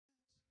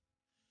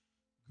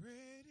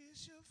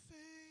is your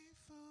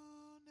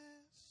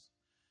faithfulness,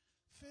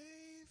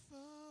 faithfulness.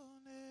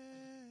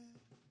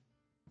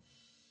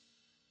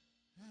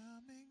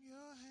 I'm in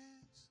your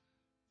hands.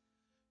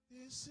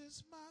 This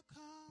is my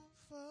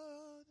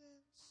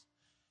confidence.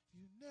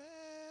 You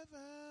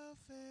never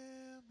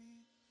fail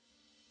me.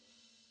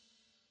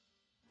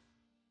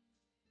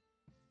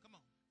 Come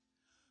on.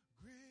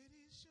 Great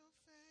is your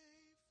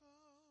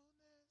faithfulness,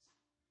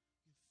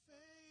 your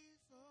faithfulness.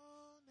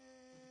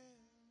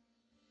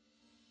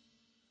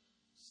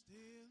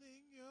 Still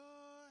in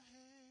your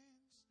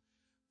hands.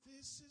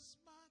 This is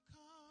my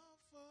confidence.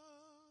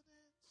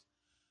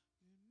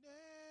 You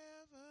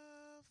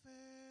never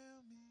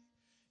fail me.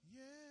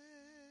 Yeah.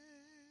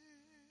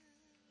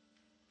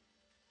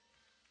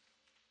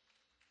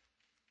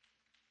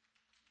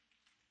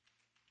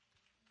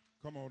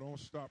 Come on, don't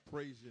stop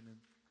praising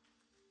him.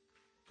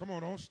 Come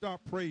on, don't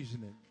stop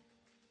praising him.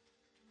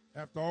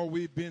 After all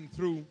we've been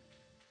through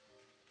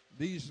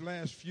these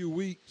last few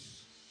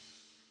weeks,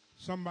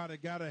 somebody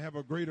got to have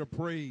a greater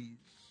praise.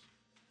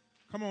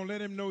 Come on,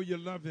 let him know you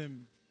love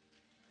him.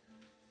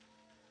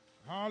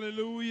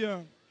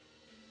 Hallelujah.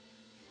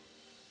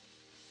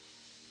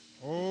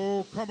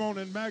 Oh, come on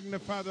and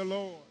magnify the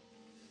Lord.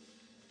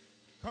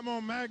 Come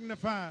on,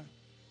 magnify.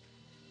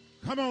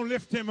 Come on,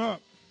 lift him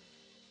up.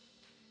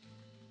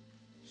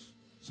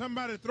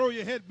 Somebody throw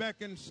your head back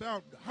and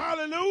shout,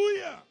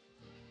 hallelujah.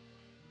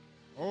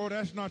 Oh,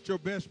 that's not your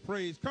best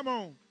praise. Come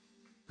on.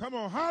 Come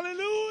on,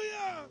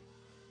 hallelujah.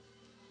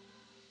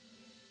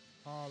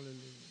 Hallelujah.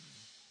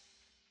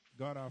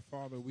 God our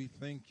Father, we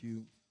thank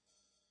you,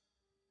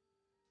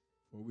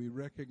 for we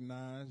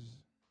recognize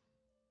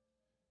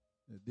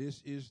that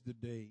this is the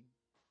day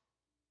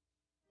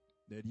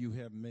that you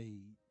have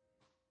made.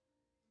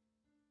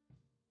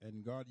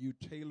 And God, you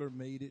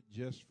tailor-made it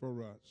just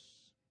for us.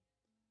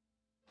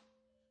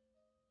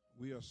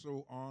 We are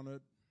so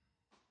honored,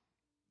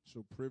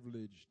 so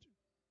privileged,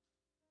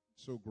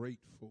 so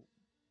grateful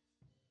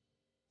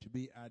to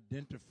be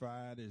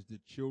identified as the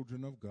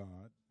children of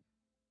God.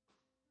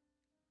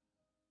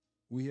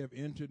 We have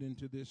entered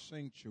into this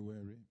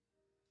sanctuary.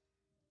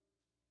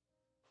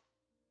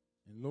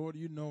 And Lord,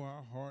 you know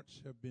our hearts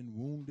have been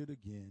wounded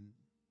again.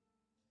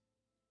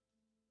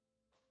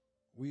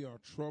 We are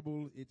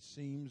troubled, it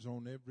seems,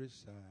 on every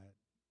side.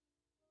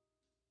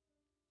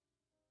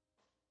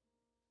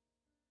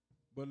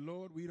 But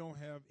Lord, we don't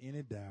have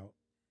any doubt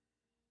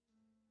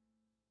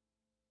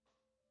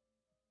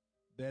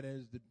that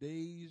as the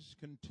days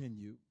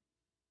continue,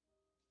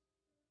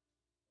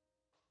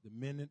 the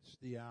minutes,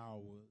 the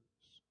hours,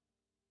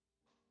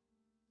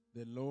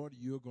 that Lord,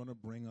 you're going to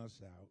bring us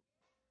out.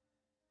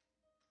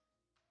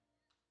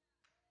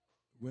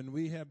 When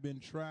we have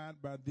been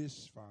tried by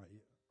this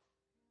fire,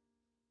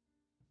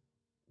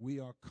 we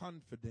are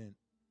confident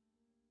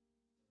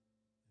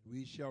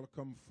we shall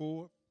come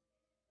forth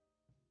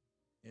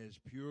as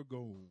pure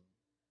gold.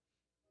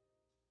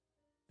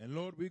 And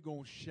Lord, we're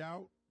going to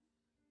shout.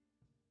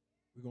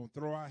 We're going to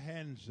throw our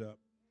hands up.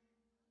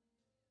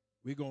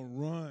 We're going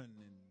to run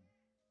and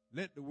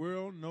let the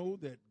world know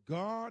that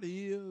God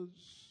is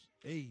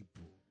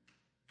able.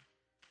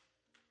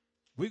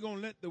 We're going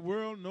to let the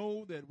world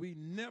know that we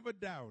never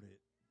doubted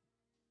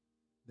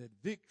that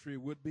victory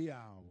would be ours.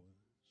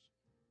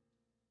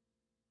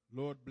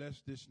 Lord,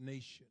 bless this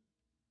nation.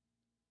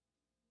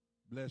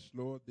 Bless,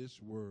 Lord,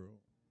 this world.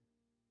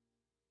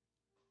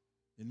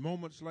 In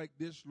moments like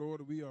this,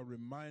 Lord, we are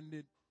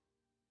reminded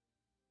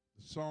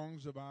the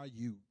songs of our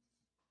youth.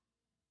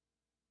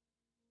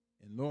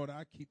 And Lord,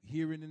 I keep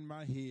hearing in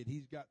my head,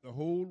 he's got the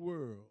whole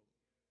world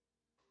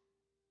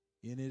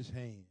in his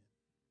hand.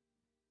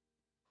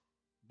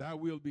 Thy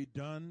will be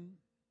done,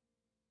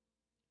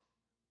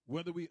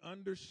 whether we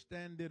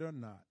understand it or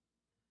not.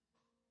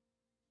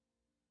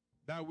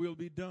 Thy will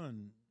be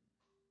done,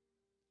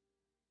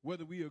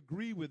 whether we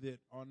agree with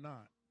it or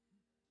not.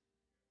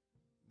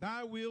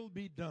 Thy will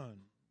be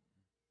done.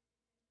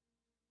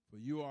 For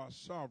you are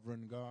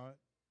sovereign, God,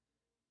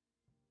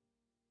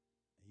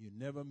 and you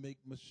never make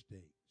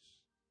mistakes.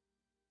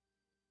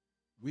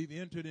 We've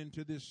entered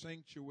into this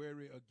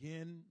sanctuary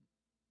again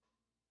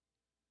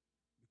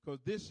because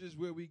this is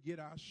where we get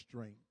our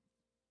strength.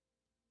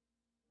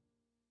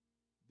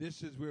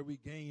 This is where we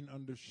gain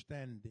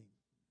understanding.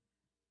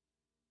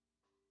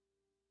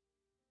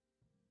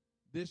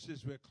 This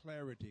is where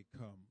clarity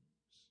comes.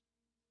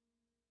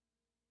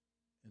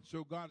 And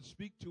so, God,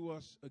 speak to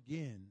us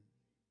again.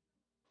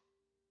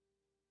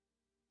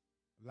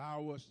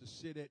 Allow us to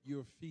sit at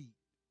your feet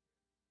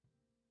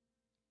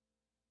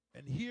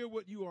and hear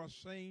what you are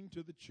saying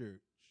to the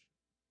church.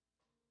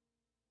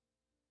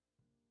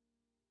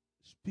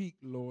 Speak,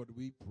 Lord,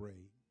 we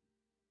pray.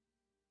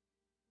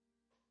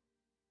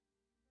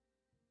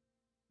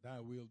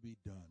 Thy will be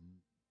done.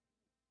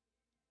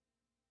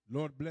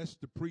 Lord, bless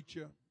the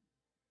preacher.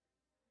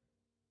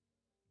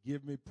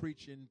 Give me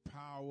preaching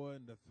power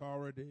and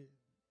authority.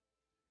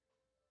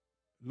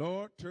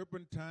 Lord,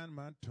 turpentine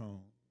my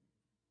tongue.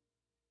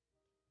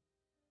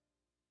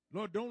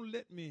 Lord, don't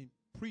let me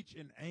preach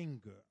in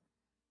anger,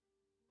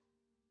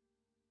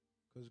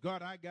 because Because,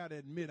 God, I got to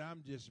admit,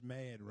 I'm just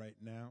mad right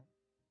now.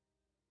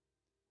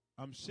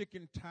 I'm sick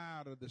and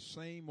tired of the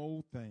same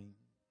old thing.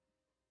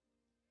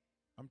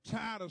 I'm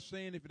tired of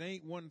saying if it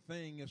ain't one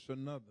thing, it's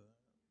another.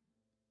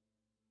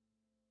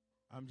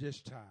 I'm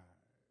just tired.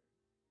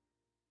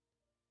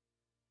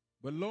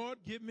 But, Lord,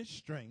 give me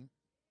strength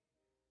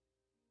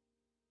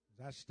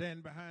as I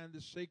stand behind the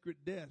sacred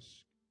desk.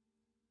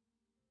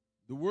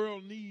 The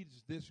world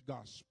needs this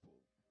gospel.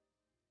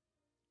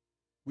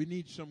 We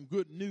need some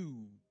good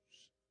news.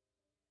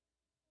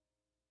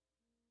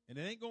 And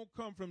it ain't going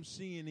to come from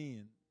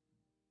CNN.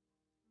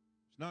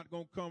 It's not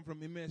going to come from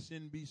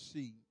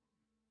MSNBC.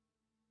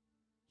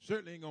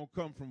 Certainly ain't going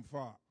to come from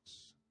Fox.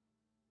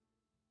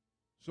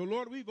 So,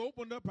 Lord, we've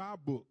opened up our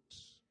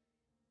books.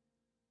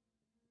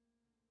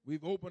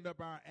 We've opened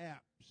up our apps.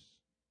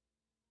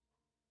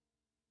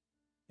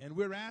 And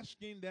we're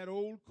asking that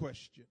old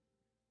question.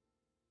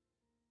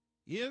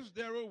 Is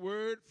there a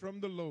word from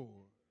the Lord?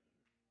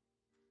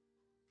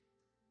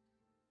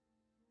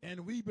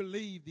 And we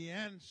believe the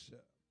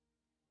answer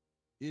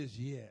is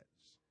yes.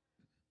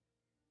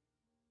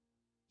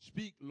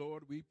 Speak,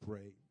 Lord, we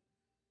pray.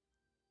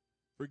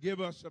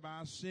 Forgive us of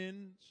our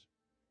sins.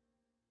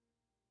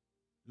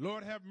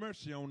 Lord, have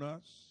mercy on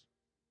us.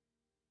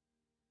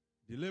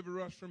 Deliver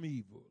us from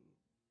evil.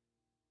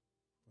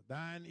 For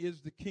thine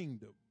is the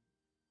kingdom,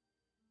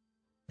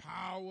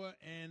 power,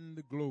 and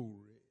the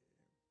glory.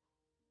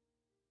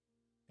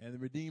 And the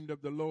redeemed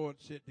of the Lord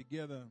said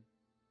together,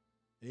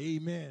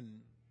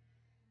 amen,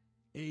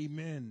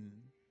 amen,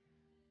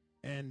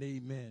 and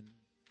amen.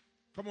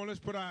 Come on, let's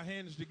put our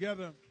hands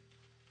together.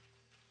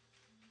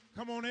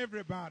 Come on,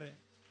 everybody.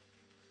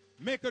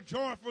 Make a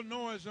joyful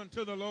noise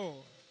unto the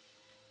Lord.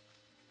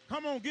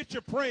 Come on, get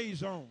your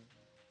praise on.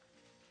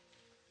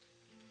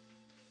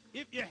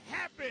 If you're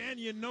happy and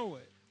you know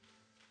it,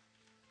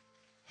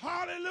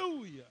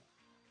 hallelujah,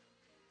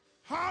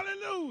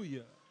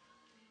 hallelujah,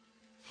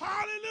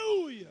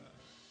 hallelujah.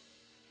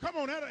 Come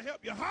on, that'll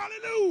help you.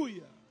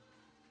 Hallelujah.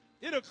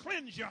 It'll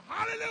cleanse you.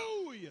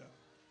 Hallelujah.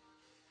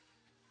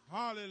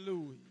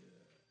 Hallelujah.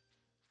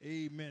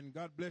 Amen.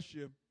 God bless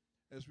you.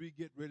 As we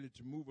get ready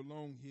to move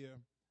along here,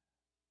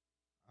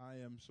 I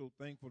am so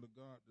thankful to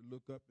God to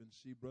look up and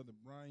see Brother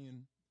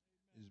Brian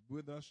is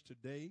with us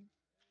today.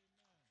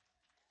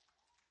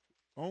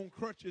 On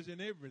crutches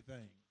and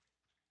everything.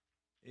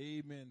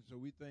 Amen. So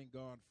we thank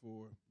God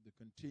for the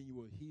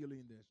continual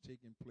healing that's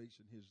taking place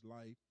in his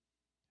life.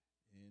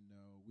 And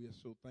we are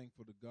so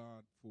thankful to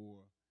God for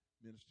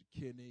Minister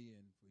Kenny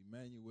and for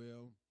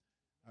Emmanuel.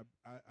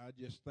 I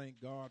just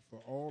thank God for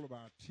all of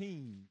our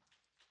team.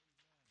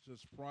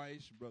 Sister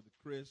Price, Brother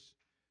Chris,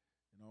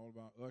 and all of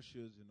our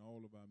ushers and all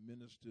of our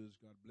ministers.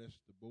 God bless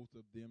the both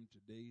of them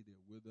today.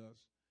 They're with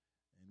us,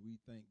 and we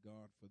thank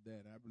God for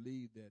that. I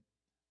believe that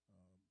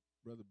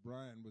Brother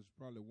Brian was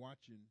probably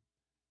watching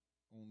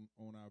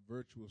on our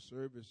virtual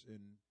service and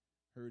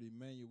heard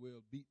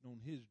Emmanuel beating on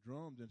his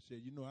drums and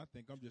said, you know, I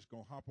think I'm just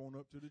going to hop on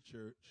up to the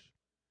church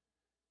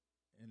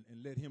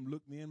and let him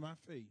look me in my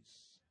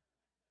face.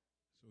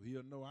 So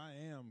he'll know I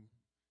am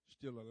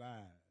still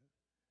alive.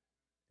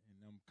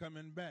 And I'm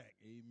coming back.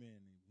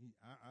 Amen.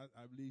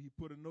 I believe he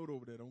put a note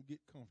over there. Don't get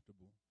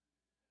comfortable.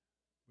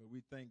 But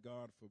we thank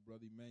God for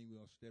Brother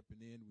Emmanuel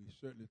stepping in. We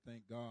certainly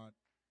thank God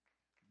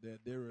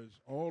that there is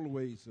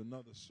always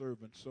another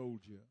servant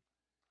soldier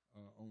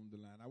on the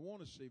line. I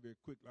want to say very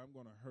quickly, I'm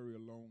going to hurry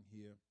along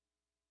here,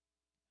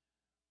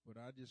 but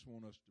I just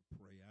want us to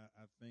pray.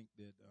 I think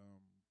that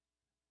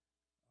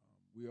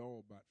we're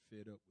all about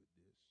fed up with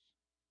this,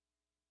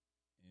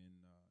 and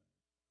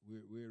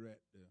we're at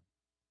the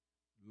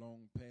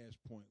long past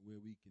point where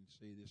we can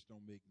say this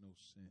don't make no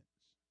sense.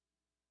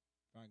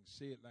 If I can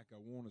say it like I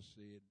want to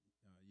say it,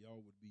 y'all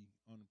would be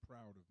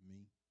unproud of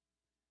me.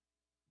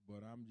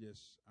 But I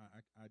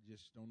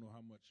just don't know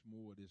how much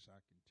more of this I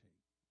can take.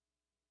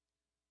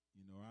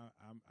 You know,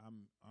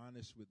 I'm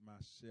honest with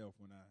myself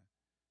when I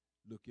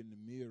look in the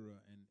mirror,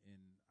 and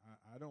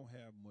I don't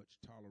have much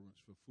tolerance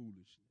for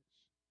foolishness.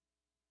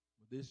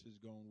 But this has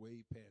gone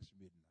way past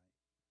midnight.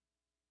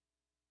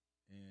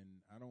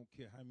 And I don't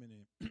care how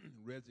many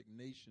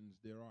resignations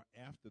there are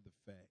after the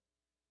fact.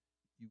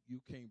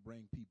 You can't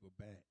bring people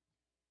back.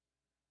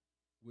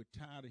 We're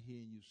tired of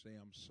hearing you say,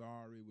 I'm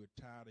sorry. We're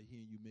tired of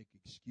hearing you make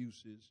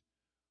excuses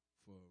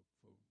for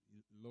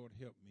Lord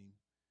help me.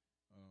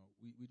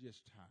 We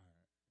just tired.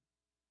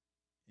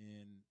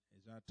 And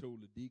as I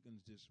told the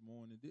deacons this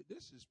morning,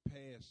 this is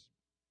past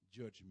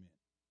judgment.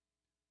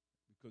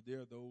 Because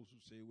there are those who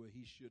say, well,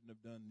 he shouldn't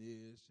have done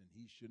this and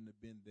he shouldn't have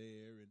been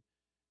there. And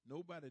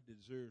nobody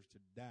deserves to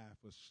die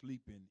for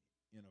sleeping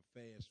in a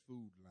fast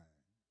food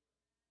line.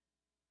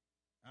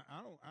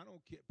 I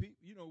don't care. People,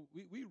 you know,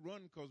 we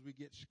run because we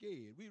get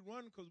scared. We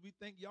run because we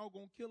think y'all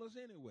going to kill us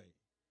anyway.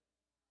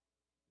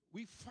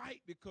 We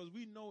fight because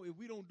we know if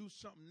we don't do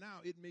something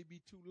now, it may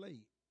be too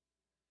late.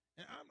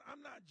 And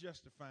I'm not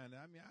justifying that.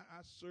 I mean,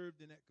 I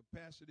served in that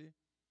capacity.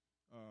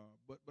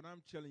 But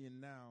I'm telling you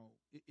now,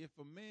 if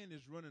a man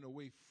is running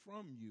away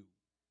from you,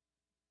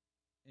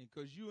 And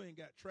because you ain't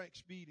got track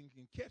speed and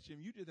can catch him,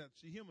 you just have to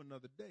see him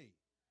another day.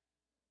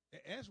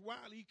 That's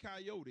Wile E.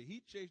 Coyote.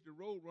 He chased the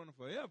road runner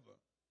forever.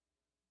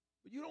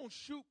 But you don't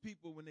shoot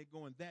people when they're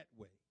going that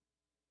way.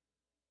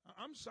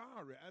 I'm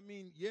sorry. I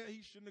mean, yeah,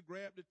 he shouldn't have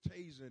grabbed the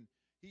taser and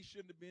he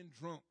shouldn't have been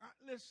drunk.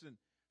 Listen,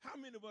 how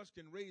many of us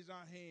can raise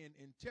our hand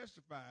and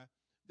testify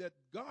that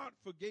God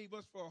forgave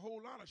us for a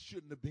whole lot of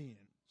shouldn't have beens?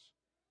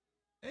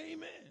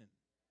 Amen.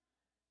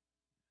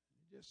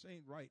 It just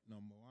ain't right no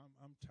more.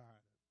 I'm tired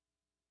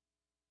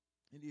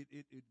of it.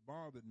 And it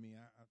bothered me.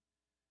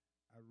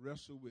 I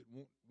wrestle with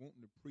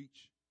wanting to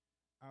preach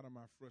out of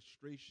my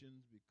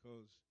frustrations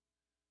because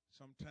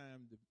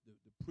sometimes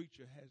the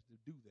preacher has to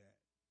do that.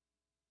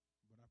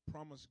 But I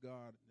promised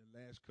God in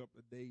the last couple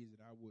of days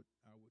that I would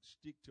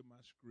stick to my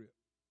script.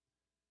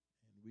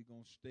 And we're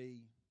going to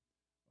stay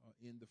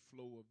in the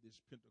flow of this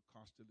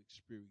Pentecostal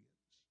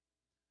experience.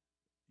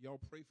 Y'all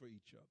pray for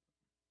each other.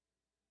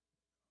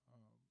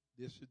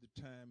 This is the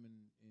time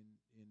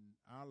in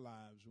our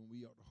lives when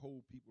we ought to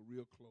hold people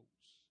real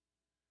close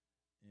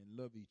and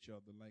love each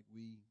other like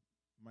we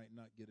might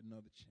not get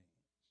another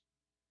chance.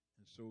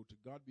 And so to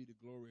God be the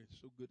glory.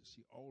 It's so good to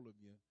see all of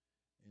you.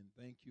 And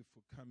thank you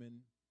for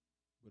coming.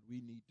 But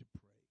we need to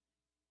pray.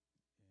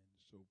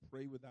 And so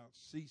pray without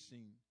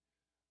ceasing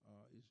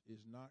is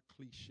not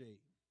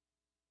cliche.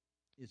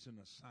 It's an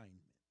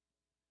assignment.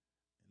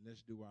 And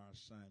let's do our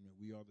assignment.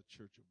 We are the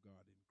church of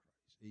God in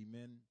Christ.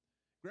 Amen.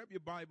 Grab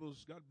your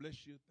Bibles. God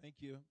bless you. Thank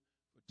you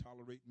for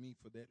tolerating me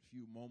for that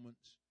few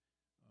moments.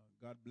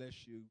 God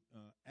bless you.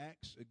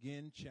 Acts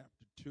again,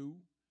 chapter 2.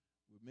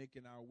 We're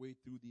making our way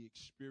through the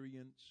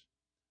experience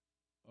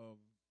of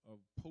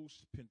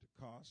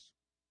post-Pentecost.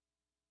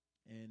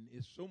 And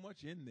it's so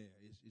much in there.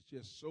 It's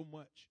just so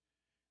much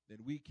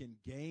that we can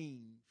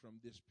gain from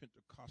this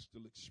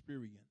Pentecostal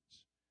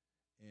experience.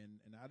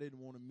 And I didn't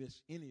want to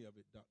miss any of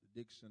it, Dr.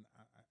 Dixon.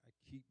 I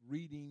keep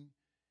reading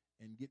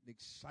and getting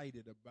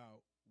excited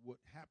about what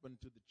happened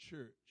to the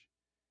church.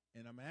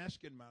 And I'm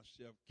asking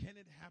myself, can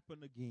it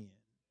happen again?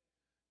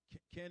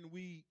 Can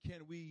we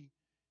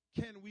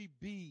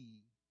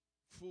be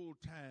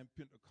full-time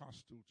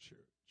Pentecostal church?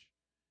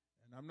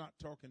 And I'm not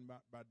talking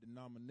about by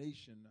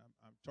denomination.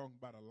 I'm talking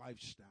about a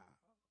lifestyle.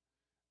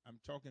 I'm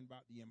talking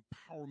about the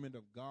empowerment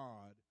of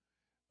God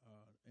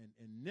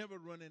and never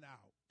running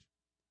out.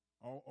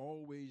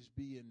 Always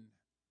being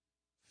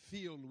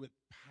filled with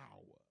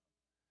power.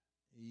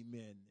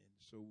 Amen. And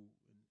so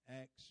in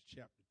Acts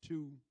chapter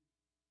 2,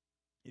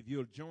 if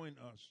you'll join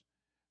us,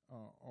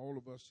 all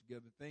of us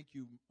together. Thank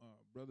you,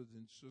 brothers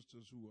and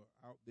sisters who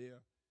are out there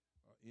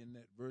in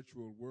that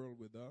virtual world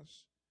with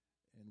us.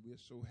 And we're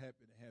so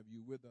happy to have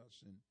you with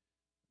us. And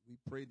we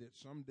pray that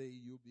someday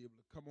you'll be able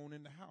to come on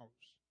in the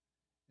house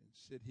and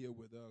sit here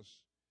with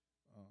us,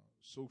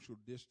 social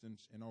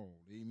distance and all.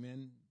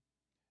 Amen.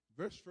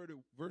 Verse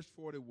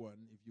 41,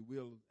 if you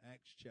will,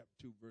 Acts chapter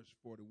 2, verse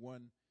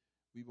 41.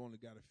 We've only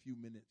got a few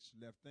minutes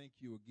left. Thank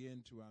you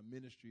again to our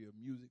ministry of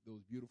music,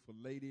 those beautiful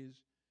ladies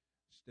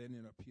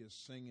standing up here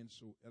singing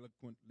so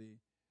eloquently.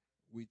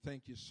 We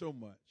thank you so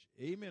much.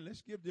 Amen.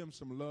 Let's give them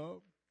some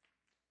love.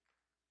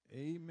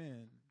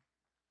 Amen.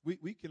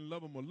 We can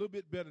love them a little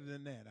bit better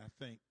than that,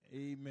 I think.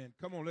 Amen.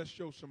 Come on, let's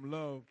show some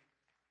love.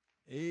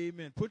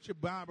 Amen. Put your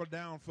Bible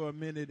down for a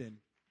minute and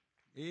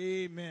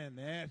amen.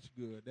 That's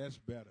good. That's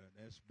better.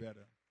 That's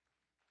better.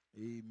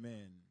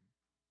 Amen.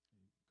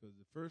 Because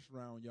the first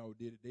round y'all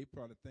did it, they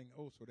probably think,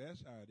 oh, so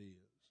that's how it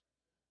is.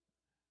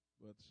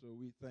 But so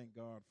we thank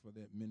God for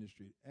that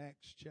ministry.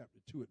 Acts chapter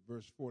 2 at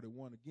verse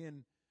 41.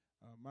 Again,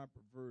 my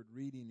preferred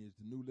reading is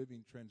the New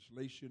Living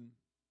Translation.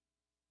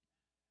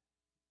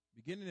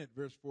 Beginning at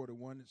verse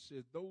 41, it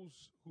says,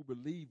 those who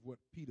believe what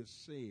Peter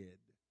said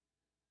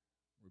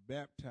were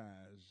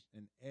baptized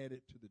and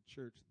added to the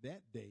church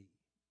that day,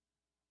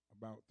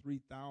 about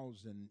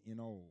 3,000 in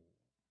all.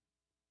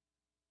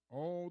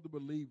 All the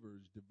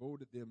believers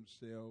devoted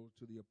themselves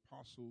to the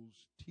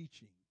apostles'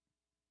 teaching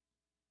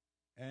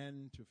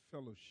and to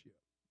fellowship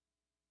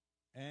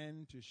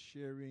and to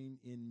sharing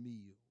in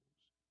meals,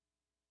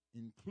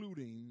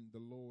 including the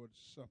Lord's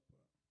Supper,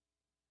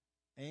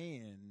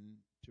 and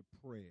to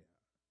prayer.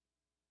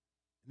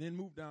 And then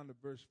move down to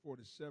verse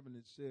 47.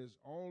 It says,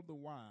 all the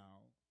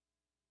while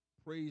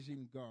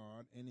praising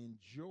God and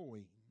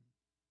enjoying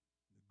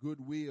the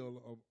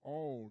goodwill of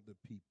all the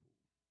people.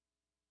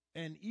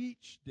 And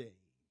each day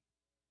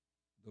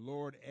the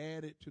Lord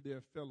added to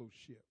their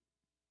fellowship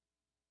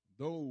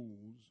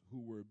those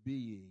who were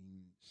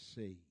being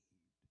saved.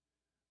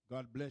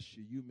 God bless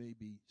you. You may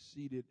be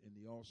seated in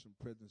the awesome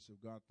presence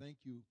of God. Thank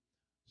you,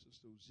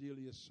 Sister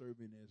Ozelia,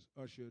 serving as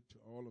usher to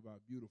all of our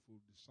beautiful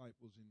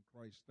disciples in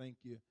Christ. Thank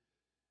you.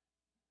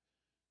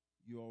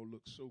 You all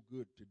look so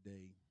good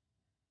today.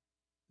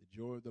 The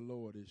joy of the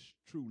Lord is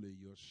truly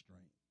your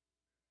strength.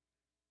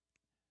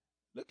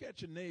 Look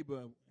at your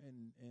neighbor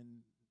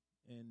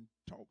and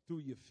talk through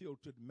your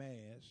filtered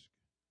mask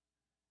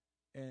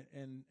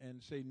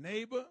and say,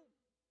 neighbor.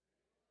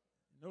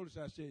 Notice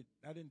I said,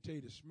 I didn't tell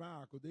you to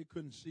smile because they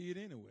couldn't see it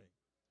anyway.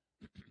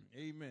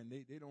 Amen.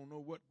 They don't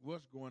know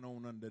what's going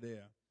on under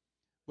there.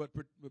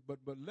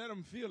 but let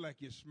them feel like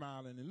you're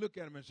smiling and look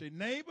at them and say,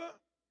 neighbor,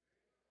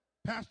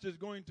 pastor's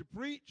going to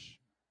preach,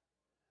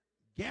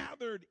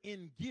 gathered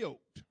in guilt,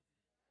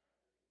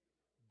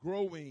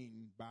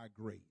 growing by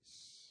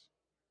grace.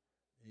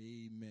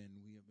 Amen.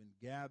 We have been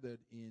gathered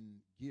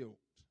in guilt.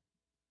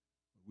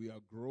 We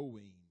are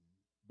growing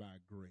by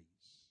grace.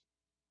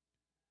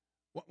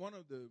 One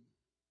of the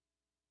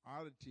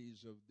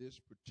oddities of this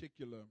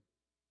particular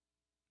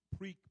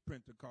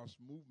pre-Pentecost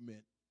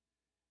movement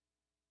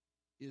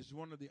is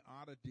one of the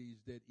oddities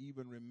that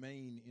even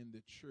remain in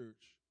the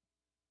church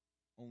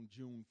on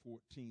June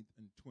 14th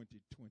in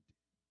 2020.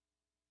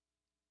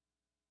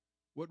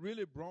 What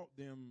really brought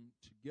them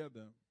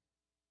together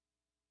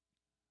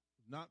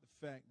was not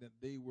the fact that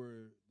they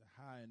were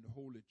the high and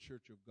holy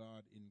church of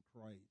God in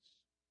Christ.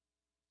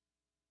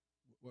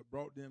 What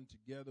brought them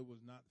together was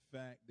not the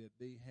fact that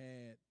they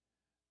had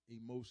a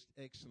most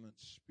excellent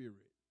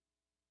spirit.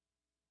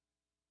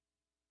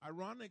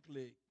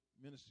 Ironically,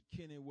 Minister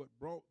Kenny, what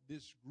brought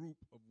this group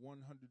of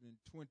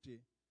 120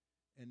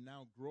 and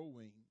now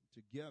growing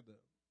together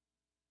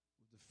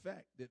was the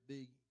fact that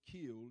they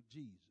killed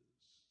Jesus.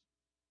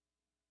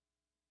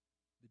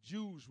 The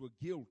Jews were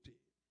guilty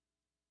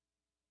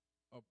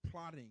of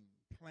plotting,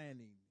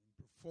 planning,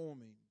 and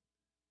performing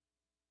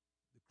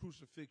the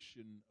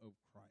crucifixion of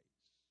Christ.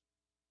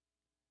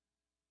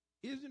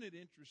 Isn't it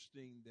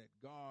interesting that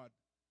God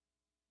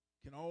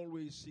can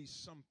always see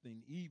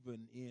something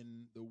even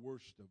in the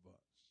worst of us?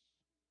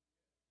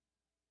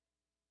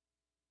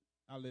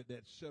 I'll let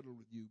that settle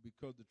with you,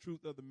 because the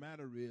truth of the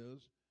matter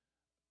is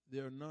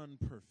there are none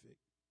perfect.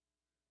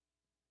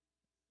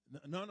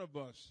 None of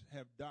us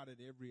have dotted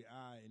every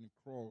I and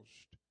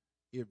crossed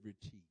every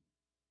T.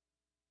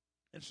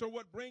 And so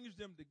what brings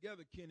them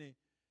together, Kenny,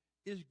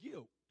 is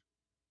guilt.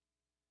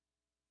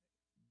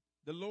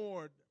 The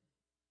Lord,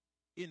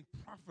 in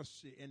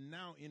prophecy and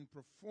now in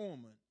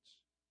performance,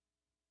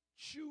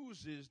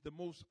 chooses the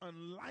most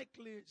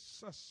unlikely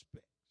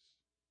suspects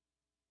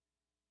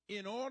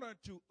in order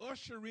to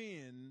usher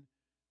in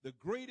the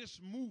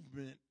greatest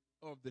movement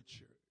of the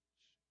church.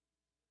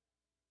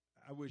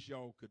 I wish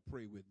y'all could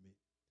pray with me.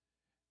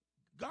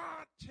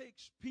 God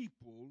takes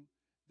people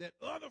that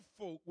other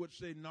folk would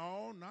say,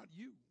 no, not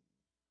you.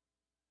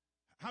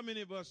 How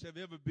many of us have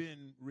ever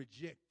been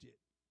rejected?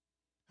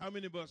 How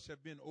many of us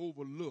have been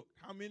overlooked?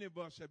 How many of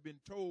us have been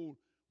told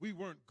we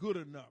weren't good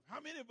enough?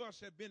 How many of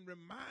us have been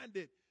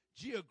reminded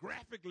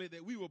geographically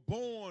that we were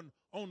born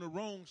on the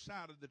wrong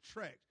side of the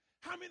tracks?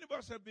 How many of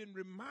us have been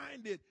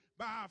reminded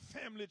by our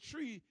family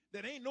tree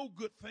that ain't no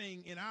good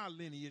thing in our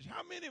lineage?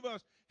 How many of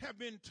us have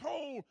been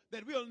told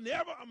that we'll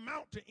never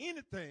amount to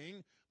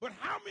anything? But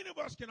how many of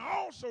us can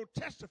also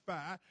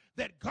testify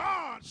that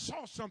God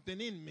saw something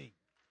in me?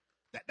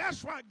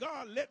 That's why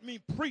God let me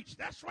preach.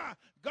 That's why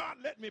God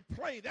let me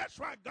play. That's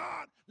why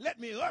God let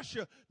me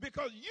usher,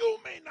 because you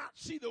may not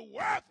see the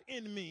worth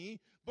in me,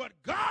 but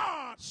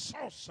God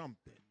saw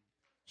something.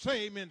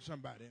 Say amen,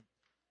 somebody.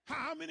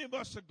 How many of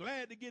us are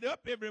glad to get up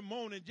every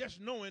morning just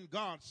knowing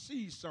God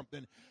sees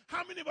something?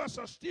 How many of us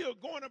are still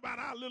going about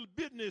our little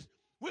business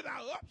with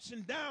our ups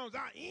and downs,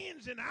 our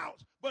ins and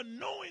outs, but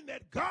knowing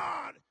that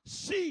God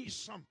sees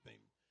something?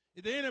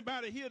 Is there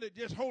anybody here that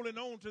just holding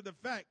on to the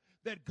fact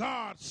that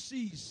God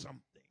sees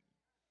something?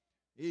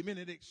 Amen.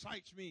 It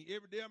excites me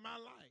every day of my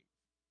life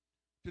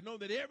to know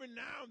that every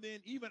now and then,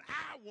 even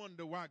I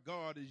wonder why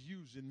God is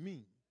using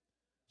me.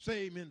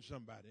 Say amen,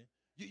 somebody.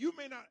 You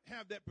may not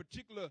have that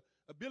particular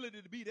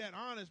ability to be that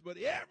honest, but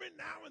every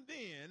now and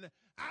then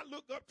I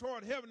look up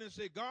toward heaven and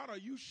say, God, are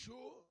you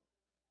sure?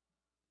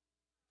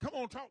 Come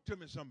on, talk to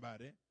me,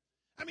 somebody.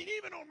 I mean,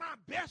 even on my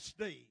best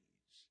days,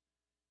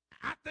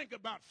 I think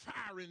about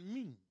firing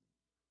me.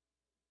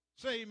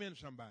 Say amen,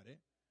 somebody.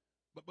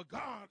 But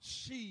God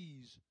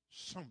sees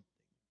something.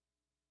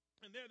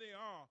 And there they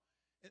are.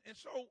 And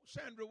so,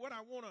 Sandra, what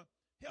I want to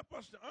help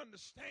us to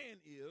understand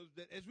is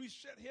that as we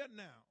sit here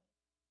now,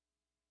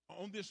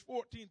 on this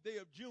 14th day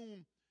of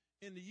June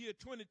in the year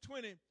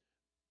 2020,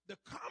 the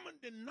common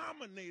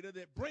denominator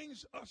that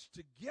brings us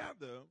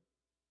together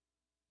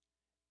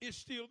is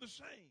still the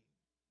same.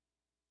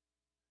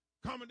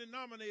 Common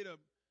denominator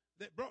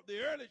that brought the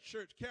early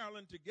church,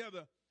 Carolyn,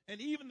 together,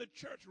 and even the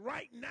church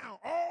right now,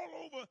 all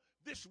over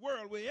this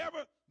world,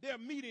 wherever they're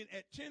meeting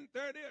at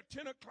 10:30 or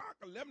 10 o'clock,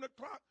 11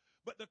 o'clock.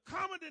 But the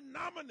common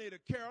denominator,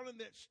 Carolyn,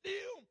 that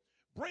still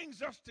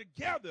brings us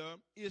together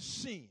is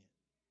sin.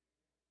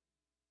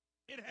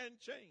 It hadn't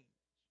changed.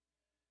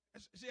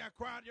 See how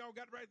quiet y'all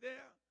got right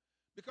there?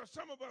 Because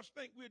some of us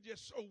think we're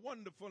just so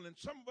wonderful, and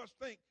some of us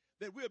think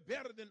that we're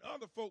better than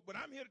other folk. But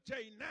I'm here to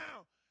tell you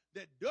now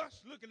that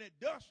dust, looking at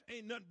dust,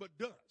 ain't nothing but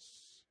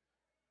dust.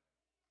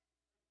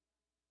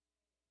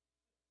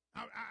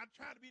 I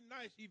tried to be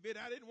nice, Yvette.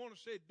 I didn't want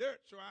to say dirt,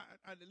 so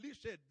I at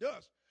least said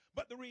dust.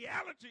 But the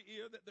reality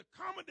is that the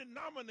common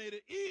denominator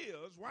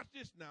is, watch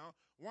this now,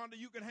 Wanda,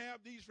 you can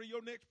have these for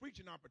your next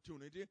preaching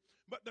opportunity,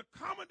 but the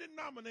common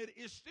denominator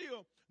is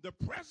still the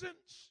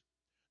presence,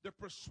 the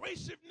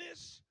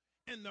persuasiveness,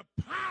 and the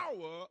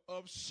power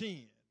of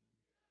sin.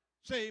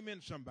 Say amen,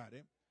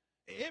 somebody.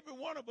 Every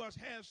one of us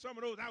has some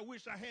of those, I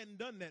wish I hadn't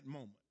done that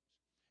moment.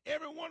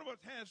 Every one of us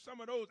has some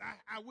of those,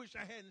 I wish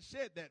I hadn't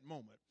said that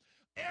moment.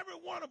 Every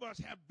one of us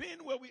have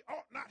been where we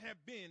ought not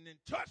have been and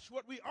touched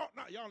what we ought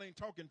not. Y'all ain't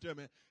talking to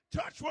me.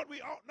 Touch what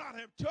we ought not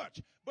have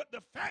touched. But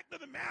the fact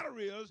of the matter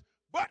is,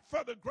 but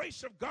for the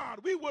grace of God,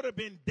 we would have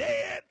been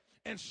dead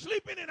and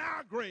sleeping in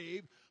our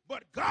grave.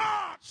 But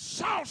God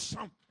saw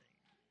something.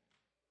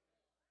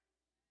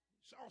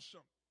 Saw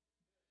something.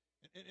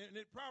 And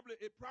it probably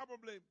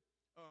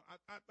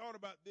I thought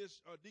about this,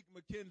 Deacon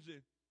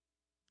McKenzie,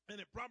 and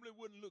it probably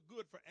wouldn't look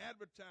good for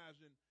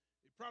advertising.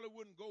 It probably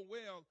wouldn't go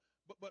well.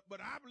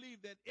 But I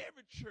believe that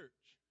every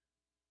church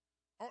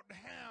ought to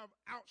have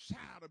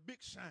outside a big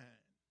sign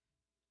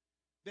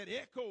that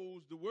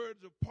echoes the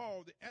words of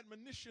Paul, the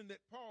admonition that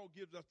Paul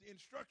gives us, the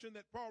instruction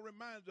that Paul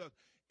reminds us.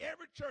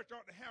 Every church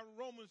ought to have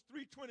Romans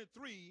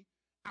 3:23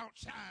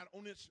 outside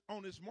on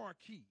its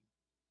marquee.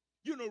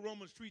 You know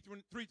Romans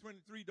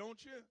 3:23,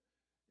 don't you?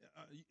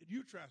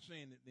 You try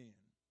saying it then.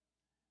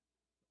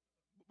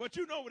 But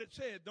you know what it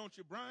says, don't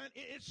you, Brian?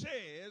 It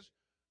says,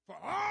 for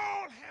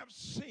all have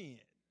sinned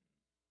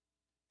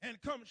and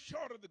come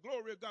short of the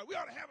glory of God. We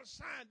ought to have a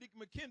sign,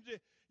 Deacon McKenzie.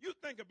 You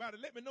think about it.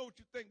 Let me know what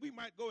you think. We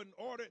might go and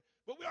order it.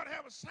 But we ought to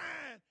have a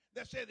sign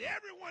that says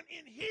everyone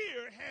in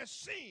here has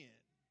sinned.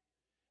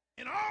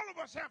 And all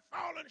of us have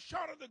fallen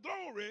short of the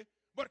glory,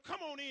 but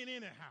come on in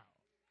anyhow.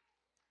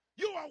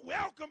 You are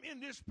welcome in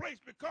this place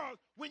because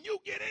when you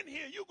get in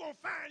here, you're going to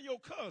find your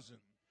cousin.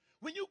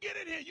 When you get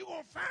in here, you're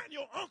going to find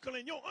your uncle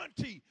and your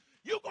auntie.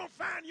 You're going to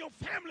find your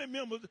family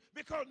members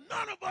because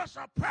none of us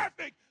are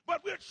perfect,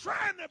 but we're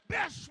trying the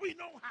best we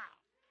know how.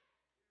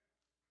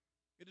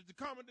 It is the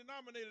common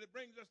denominator that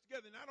brings us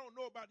together. And I don't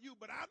know about you,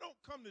 but I don't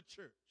come to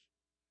church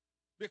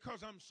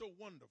because I'm so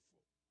wonderful.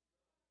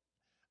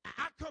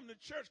 I come to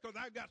church because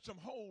I got some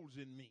holes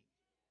in me.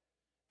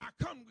 I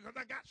come because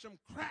I got some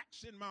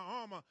cracks in my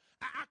armor.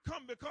 I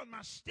come because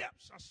my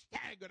steps are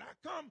staggered. I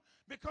come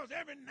because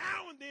every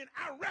now and then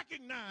I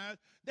recognize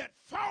that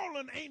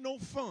falling ain't no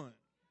fun.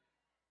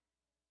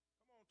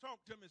 Come on, talk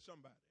to me,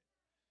 somebody.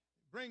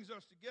 It brings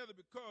us together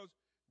because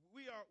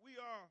we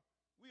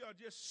are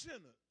just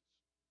sinners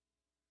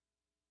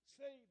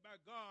saved by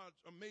God's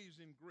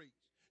amazing grace.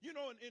 You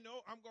know,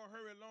 I'm going to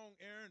hurry along,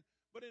 Aaron,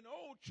 but in the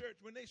old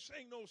church, when they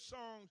sing those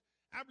songs,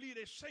 I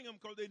believe they sing them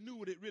because they knew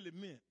what it really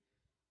meant.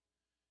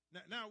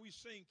 Now we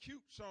sing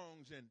cute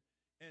songs and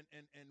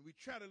we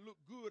try to look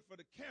good for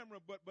the camera,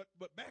 but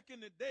back in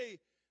the day,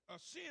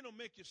 sin will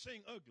make you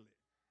sing ugly.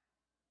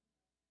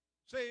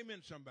 Say amen,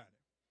 somebody.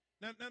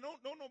 Now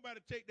don't nobody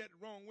take that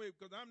the wrong way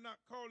because I'm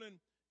not calling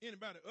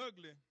anybody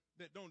ugly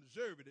that don't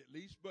deserve it at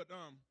least, but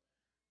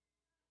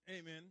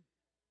amen.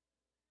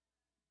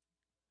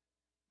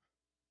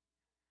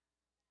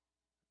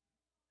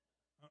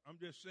 I'm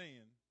just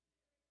saying.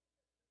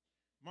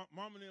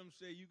 Mama and them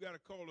say you got to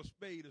call a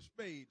spade,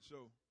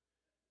 so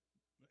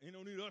ain't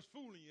no need us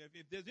fooling you.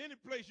 If there's any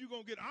place you're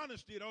going to get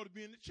honesty, it ought to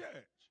be in the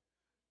church.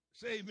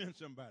 Say amen,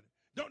 somebody.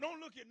 Don't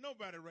look at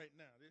nobody right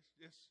now.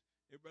 Just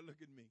everybody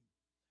look at me.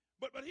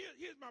 But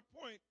here's my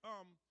point.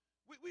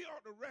 We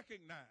ought to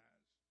recognize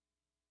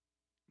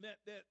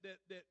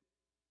that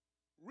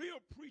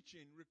real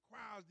preaching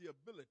requires the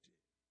ability.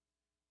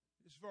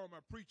 This is for all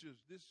my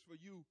preachers. This is for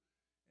you,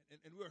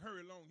 and we'll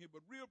hurry along here.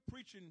 But real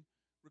preaching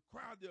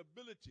requires the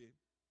ability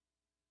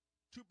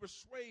to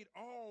persuade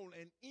all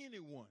and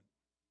anyone.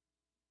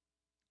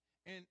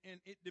 And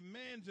it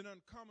demands an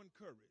uncommon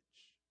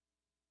courage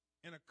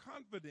and a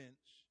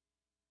confidence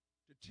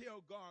to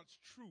tell God's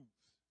truth,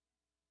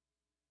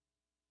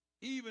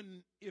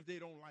 even if they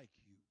don't like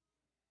you.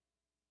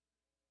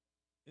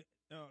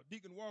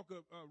 Deacon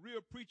Walker, real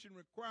preaching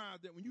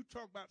requires that when you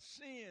talk about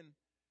sin,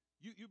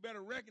 you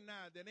better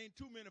recognize that ain't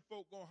too many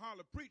folk going to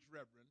holler, preach,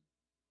 Reverend.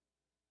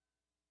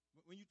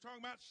 When you talk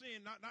about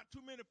sin, not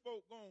too many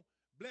folk going to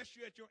bless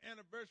you at your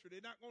anniversary.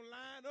 They're not going to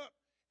line up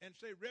and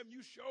say, Reverend,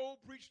 you sure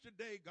preach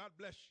today. God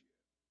bless you.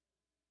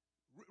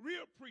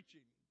 Real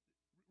preaching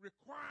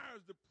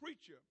requires the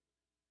preacher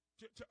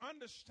to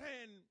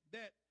understand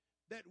that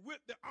with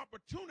the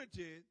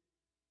opportunity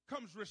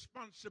comes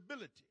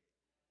responsibility.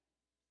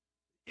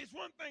 It's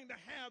one thing to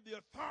have the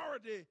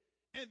authority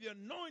and the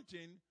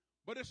anointing,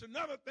 but it's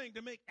another thing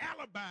to make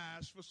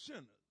alibis for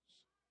sinners.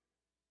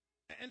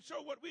 And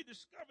so what we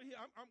discover here,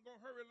 I'm going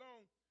to hurry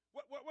along.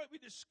 What we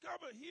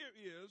discover here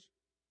is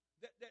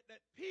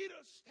that Peter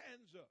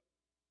stands up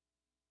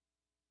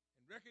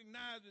and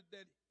recognizes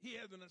that he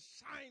has an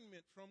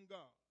assignment from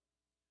God.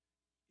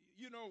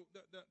 You know,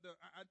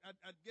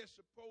 I guess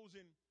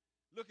supposing,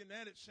 looking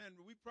at it,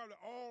 Sandra, we probably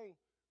all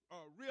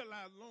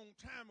realized a long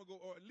time ago,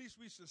 or at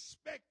least we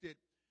suspected,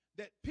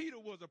 that Peter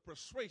was a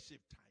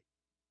persuasive type.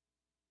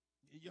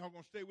 Y'all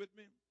going to stay with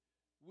me?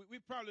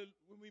 We probably,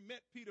 when we met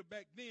Peter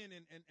back then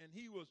and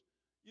he was,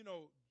 you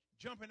know,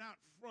 jumping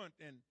out front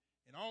and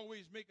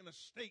always making a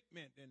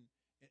statement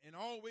and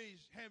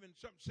always having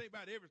something to say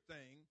about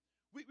everything,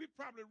 we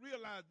probably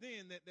realized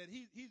then that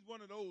he's one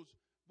of those,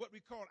 what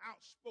we call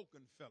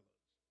outspoken fellas.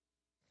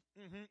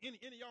 Any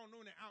of y'all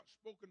know any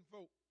outspoken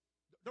folk?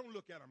 Don't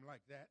look at them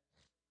like that.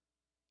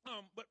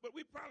 But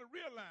we probably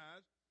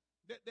realize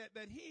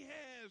that he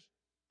has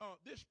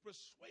this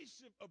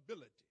persuasive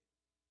ability.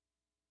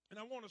 And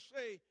I want to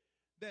say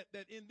that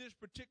in this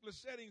particular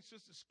setting,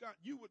 Sister Scott,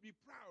 you would be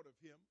proud of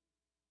him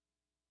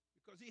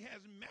because he has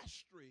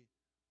mastery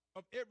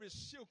of every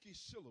silky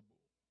syllable.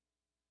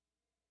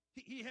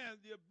 He has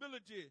the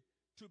ability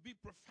to be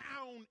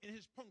profound in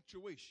his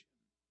punctuation.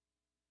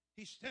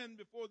 He stands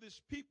before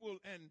this people,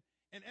 and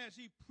as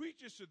he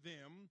preaches to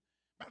them,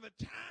 by the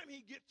time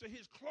he gets to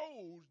his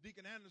close,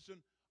 Deacon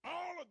Anderson,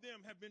 all of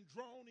them have been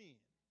drawn in.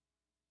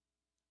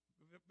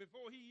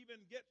 Before he even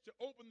gets to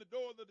open the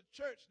doors of the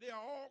church, they are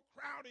all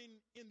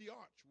crowding in the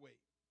archway.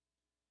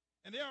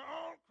 And they are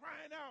all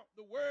crying out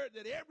the word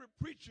that every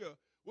preacher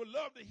would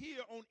love to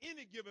hear on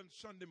any given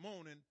Sunday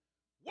morning.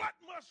 What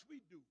must we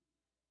do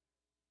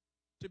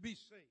to be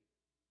saved?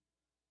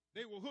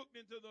 They were hooked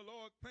into the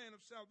Lord's plan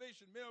of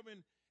salvation,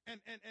 Melvin,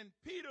 and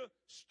Peter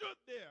stood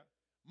there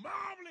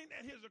marveling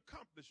at his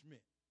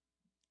accomplishment.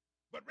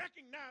 But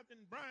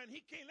recognizing, Brian,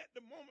 he can't let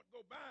the moment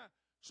go by,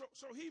 so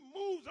he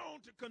moves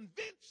on to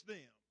convince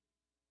them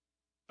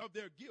of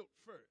their guilt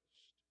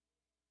first,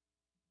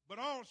 but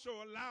also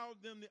allows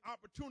them the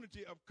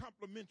opportunity of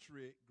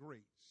complimentary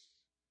grace.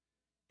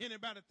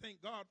 Anybody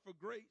thank God for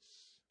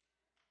grace?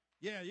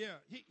 Yeah.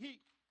 He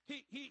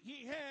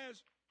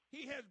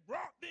has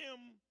brought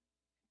them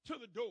to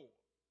the door.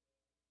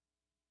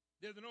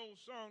 There's an old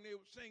song they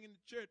would sing in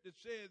the church that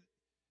says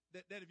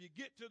that if you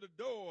get to the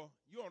door,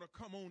 you ought to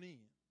come on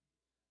in.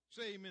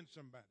 Say amen,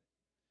 somebody.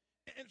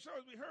 And so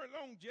as we heard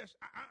along, Jess,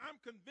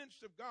 I'm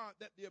convinced of God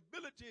that the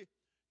ability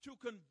to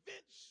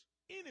convince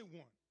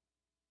anyone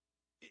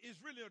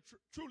is really a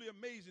truly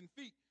amazing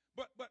feat.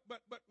 But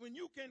when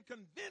you can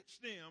convince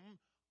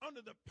them under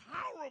the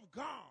power of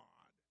God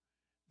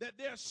that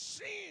their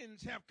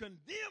sins have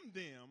condemned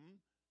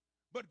them,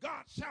 but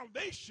God's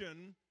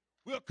salvation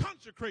will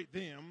consecrate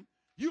them,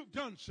 you've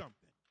done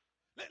something.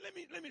 Let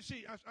me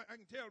see. I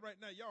can tell right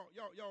now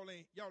y'all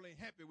ain't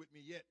happy with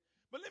me yet.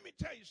 But let me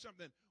tell you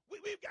something.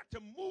 We've got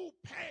to move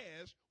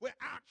past where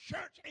our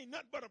church ain't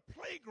nothing but a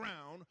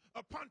playground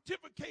of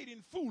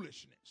pontificating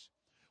foolishness.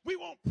 We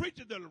want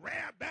preachers to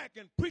rear back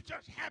and preach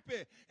us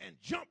happy and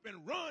jump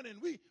and run,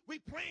 and we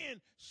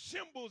playing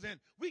cymbals, and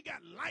we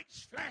got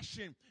lights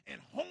flashing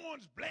and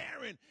horns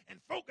blaring, and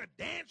folk are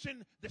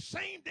dancing the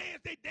same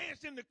dance they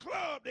danced in the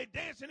club, they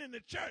dancing in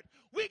the church.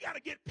 We got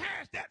to get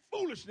past that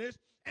foolishness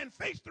and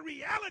face the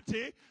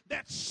reality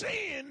that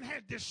sin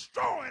has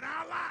destroyed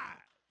our lives.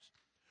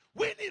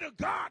 We need a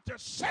God to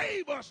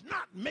save us,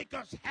 not make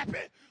us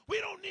happy. We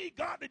don't need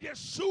God to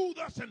just soothe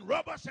us and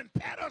rub us and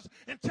pat us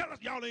and tell us,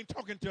 y'all ain't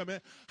talking to me,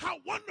 how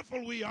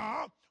wonderful we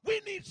are. We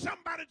need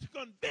somebody to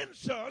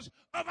convince us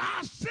of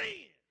our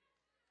sin.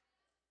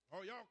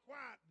 Oh, y'all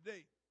quiet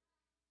today.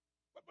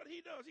 But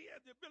he does. He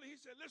has the ability. He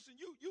said, listen,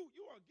 you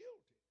are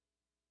guilty.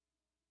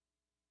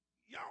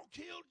 Y'all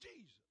killed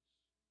Jesus.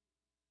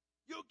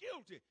 You're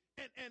guilty.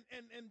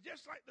 And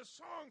just like the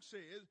song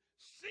says,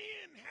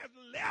 sin has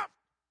left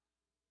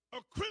a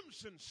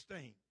crimson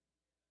stain.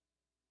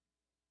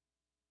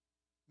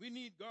 We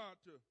need God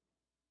to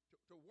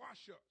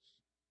wash us,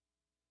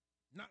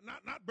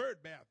 not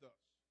bird bath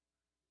us.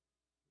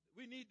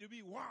 We need to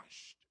be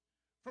washed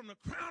from the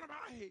crown of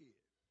our head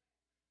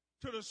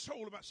to the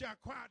sole of our. See how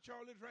quiet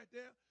y'all is right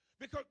there?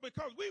 Because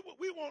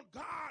we want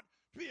God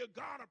to be a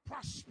God of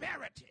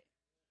prosperity,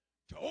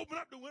 to open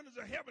up the windows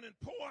of heaven and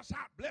pour us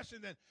out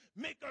blessings and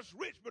make us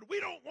rich. But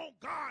we don't want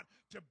God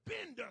to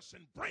bend us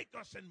and break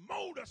us and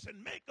mold us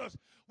and make us.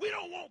 We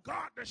don't want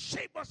God to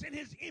shape us in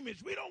his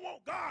image. We don't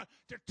want God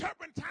to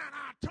turpentine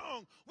our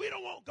tongue. We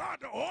don't want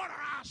God to order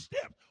our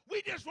steps.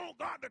 We just want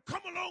God to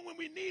come along when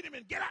we need him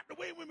and get out the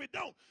way when we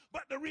don't.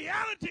 But the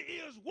reality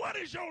is, what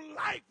is your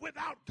life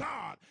without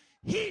God?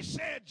 He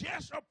said,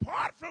 just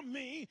apart from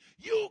me,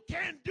 you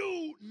can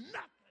do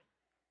nothing.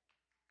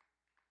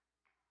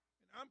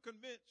 I'm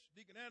convinced,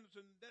 Deacon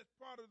Anderson, that's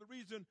part of the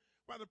reason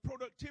why the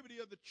productivity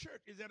of the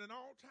church is at an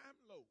all-time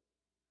low.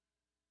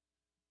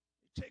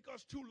 It takes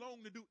us too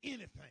long to do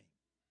anything.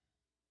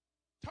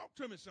 Talk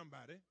to me,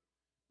 somebody,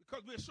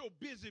 because we're so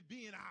busy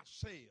being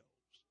ourselves.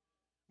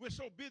 We're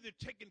so busy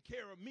taking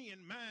care of me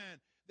and mine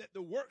that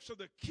the works of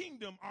the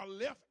kingdom are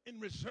left in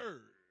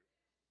reserve.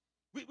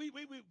 We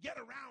get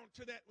around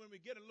to that when we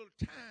get a little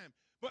time.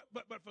 But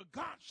for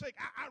God's sake,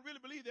 I really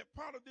believe that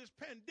part of this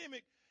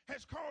pandemic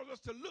has caused us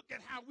to look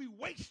at how we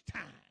waste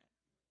time.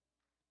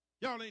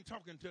 Y'all ain't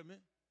talking to me.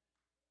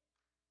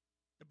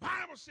 The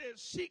Bible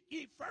says, seek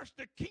ye first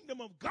the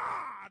kingdom of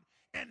God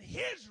and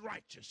his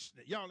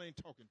righteousness. Y'all ain't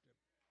talking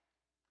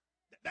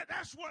to me.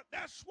 That's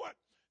what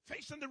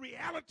facing the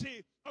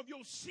reality of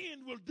your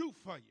sin will do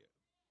for you.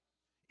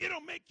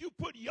 It'll make you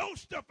put your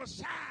stuff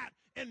aside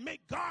and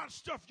make God's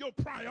stuff your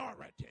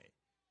priority.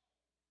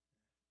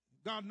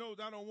 God knows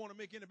I don't want to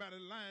make anybody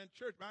lie in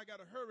church, but I got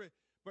to hurry.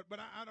 But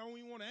I don't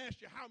even want to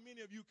ask you how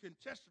many of you can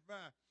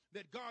testify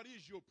that God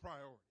is your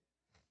priority.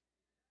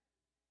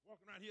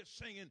 Walking around here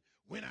singing,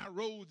 when I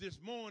rose this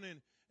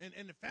morning, and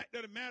the fact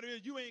of the matter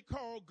is you ain't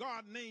called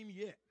God's name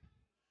yet.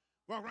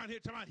 Walk around here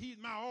talking about he's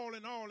my all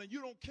in all, and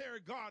you don't carry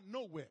God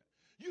nowhere.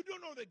 You do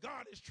know that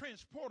God is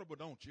transportable,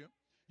 don't you?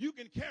 You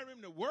can carry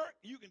him to work.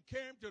 You can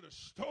carry him to the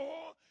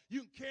store.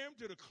 You can carry him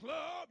to the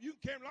club. You can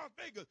carry him to Las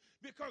Vegas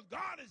because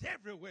God is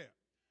everywhere.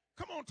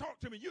 Come on, talk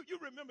to me. You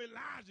remember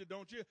Elijah,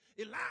 don't you?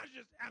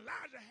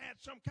 Elijah had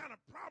some kind of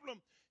problem.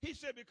 He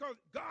said because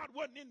God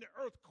wasn't in the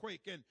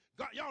earthquake, and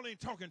God, y'all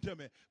ain't talking to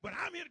me. But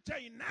I'm here to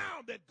tell you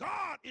now that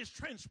God is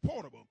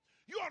transportable.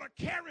 You ought to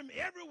carry him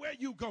everywhere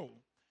you go.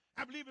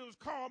 I believe it was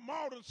Karl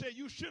Malden said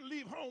you shouldn't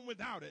leave home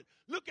without it.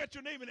 Look at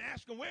your neighbor and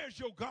ask him, where's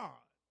your God?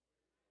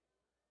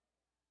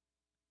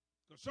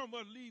 Because some of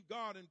us leave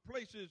God in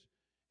places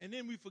and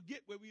then we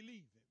forget where we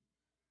leave him.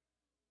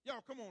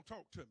 Y'all, come on,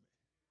 talk to me.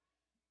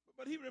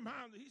 But he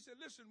reminded, he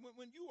said, listen,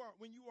 when you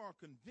are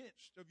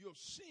convinced of your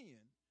sin,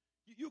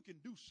 you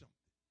can do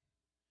something.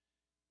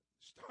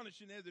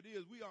 Astonishing as it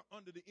is, we are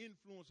under the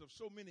influence of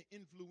so many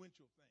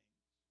influential things.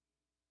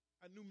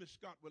 I knew Miss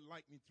Scott would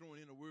like me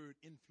throwing in a word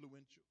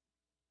influential.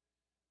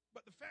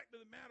 But the fact of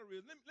the matter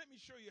is, let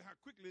me show you how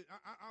quickly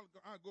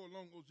I'll go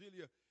along,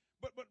 Ozelia.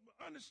 But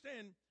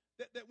understand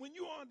that when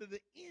you're under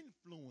the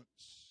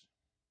influence,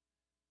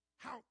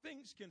 how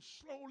things can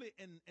slowly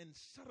and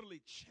subtly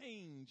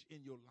change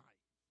in your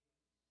life.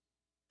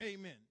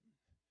 Amen.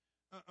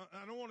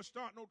 I don't want to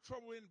start no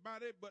trouble with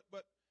anybody,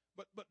 but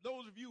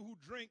those of you who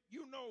drink,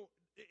 you know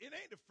it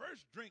ain't the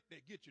first drink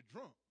that gets you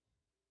drunk.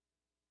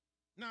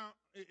 Now,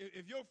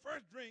 if your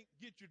first drink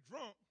gets you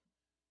drunk,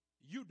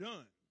 you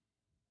done.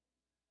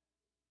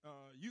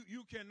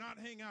 You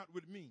cannot hang out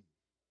with me.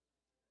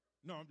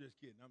 No, I'm just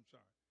kidding. I'm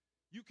sorry.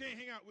 You can't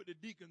hang out with the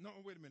deacon. No,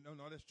 wait a minute.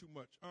 No, that's too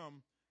much.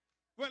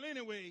 Well,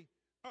 anyway,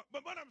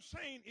 but what I'm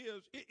saying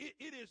is, it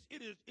is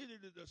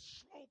a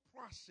slow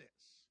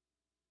process.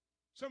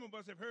 Some of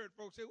us have heard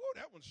folks say, "Whoa,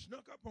 that one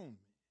snuck up on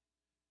me."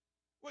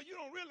 Well, you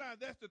don't realize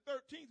that's the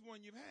 13th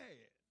one you've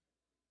had.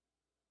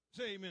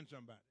 Say amen,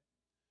 somebody.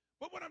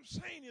 But what I'm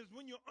saying is,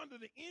 when you're under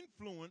the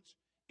influence,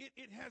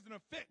 it has an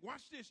effect.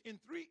 Watch this, in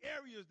 3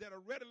 areas that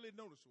are readily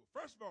noticeable.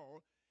 First of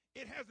all,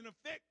 it has an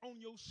effect on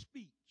your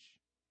speech.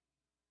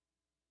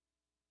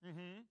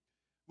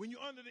 When you're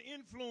under the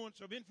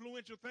influence of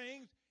influential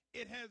things,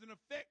 it has an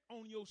effect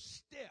on your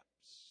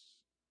steps.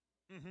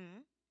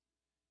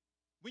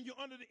 When you're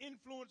under the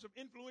influence of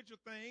influential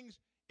things,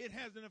 it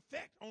has an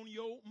effect on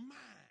your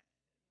mind.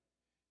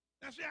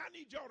 Now, see, I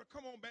need y'all to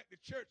come on back to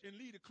church and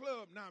lead a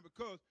club now,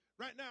 because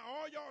right now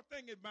all y'all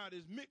thinking about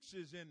is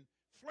mixes and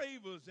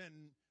flavors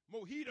and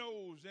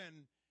mojitos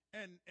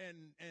and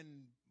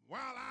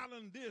Wild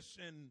Island this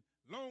and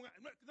Long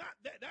Island.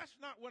 That's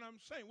not what I'm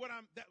saying.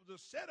 That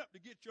was a setup to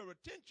get your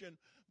attention.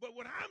 But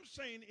what I'm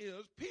saying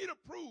is Peter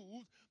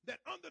proved that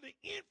under the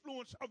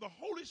influence of the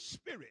Holy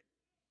Spirit,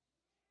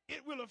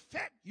 it will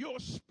affect your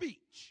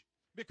speech.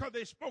 Because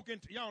they spoke in,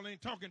 y'all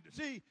ain't talking to,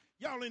 see,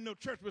 y'all ain't know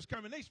church was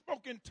coming. They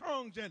spoke in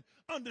tongues and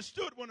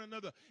understood one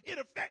another. It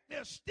affected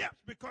their steps,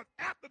 because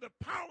after the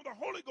power of the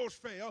Holy Ghost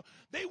fell,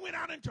 they went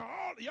out into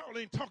all, y'all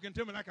ain't talking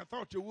to me like I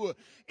thought you would.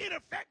 It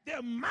affected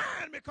their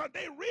mind, because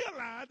they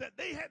realized that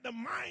they had the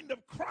mind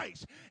of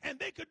Christ and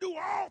they could do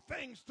all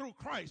things through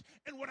Christ.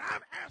 And what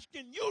I'm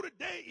asking you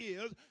today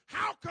is,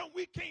 how come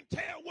we can't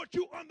tell what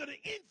you under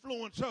the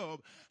influence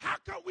of? How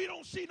come we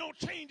don't see no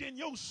change in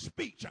your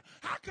speech?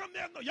 How come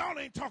there's no, y'all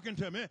ain't talking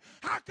to me.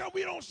 How come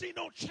we don't see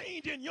no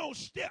change in your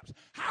steps?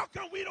 How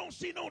come we don't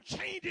see no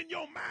change in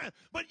your mind?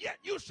 But yet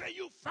you say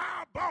you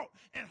fire bought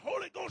and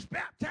Holy Ghost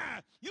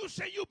baptized. You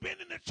say you've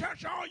been in the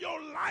church all your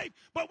life,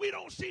 but we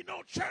don't see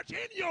no church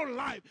in your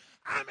life.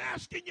 I'm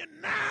asking you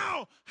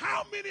now,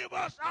 how many of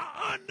us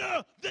are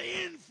under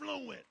the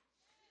influence?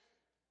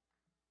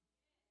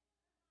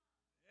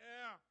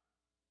 Yeah.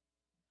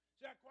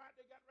 See how quiet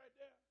they got right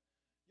there?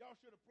 Y'all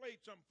should have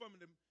played something for me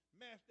to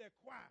match that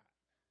quiet.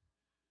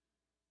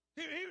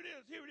 Here it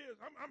is.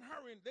 I'm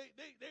hurrying.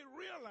 They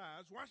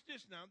realize, watch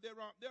this now, there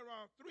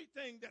are 3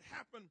 things that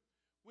happen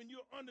when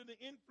you're under the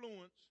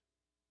influence,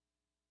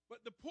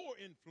 but the poor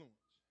influence.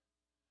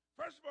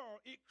 First of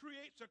all, it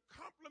creates a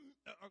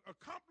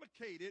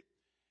complicated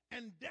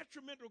and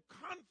detrimental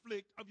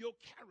conflict of your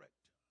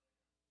character.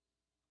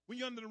 When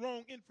you're under the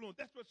wrong influence,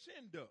 that's what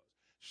sin does.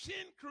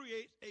 Sin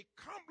creates a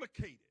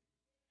complicated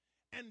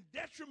and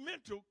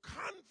detrimental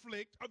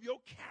conflict of your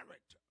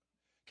character.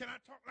 Can I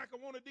talk like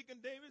I want to, Deacon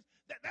Davis?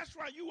 That's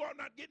why you ought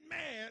not get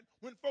mad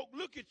when folk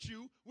look at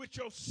you with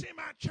your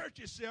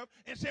semi-churchy self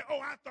and say, "Oh,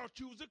 I thought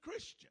you was a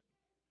Christian."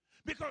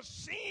 Because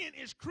sin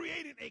is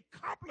creating a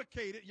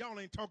complicated, y'all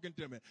ain't talking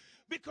to me,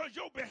 because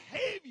your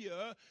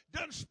behavior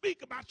doesn't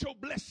speak about your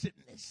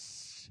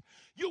blessedness.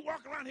 You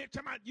walk around here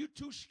talking about you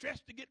too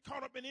stressed to get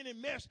caught up in any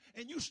mess,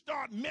 and you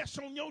start mess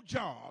on your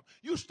job.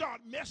 You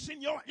start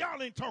messing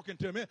y'all ain't talking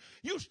to me.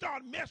 You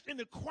start mess in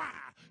the choir.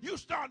 You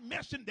start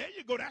messing, there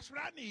you go, that's what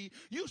I need.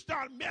 You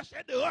start mess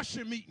at the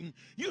usher meeting.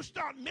 You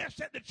start mess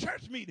at the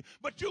church meeting.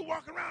 But you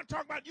walk around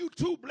talking about you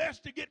too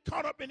blessed to get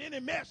caught up in any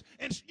mess,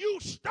 and you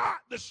start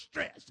the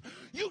stress.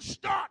 You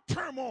start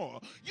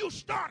turmoil. You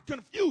start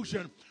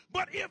confusion. But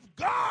But if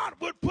God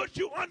would put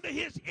you under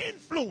his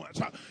influence,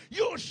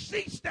 you'll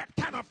cease that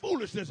kind of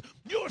foolishness.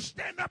 You'll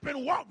stand up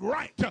and walk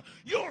right.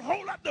 You'll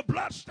hold up the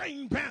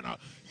bloodstained banner.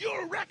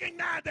 You'll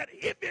recognize that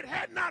if it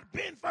had not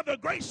been for the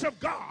grace of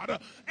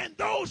God, and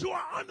those who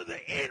are under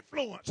the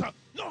influence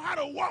know how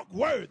to walk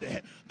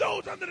worthy.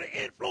 Those under the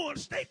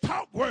influence, they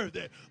talk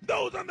worthy.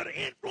 Those under the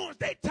influence,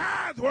 they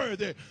tithe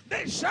worthy.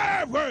 They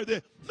serve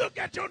worthy. Look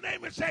at your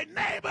neighbor and say,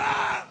 neighbor,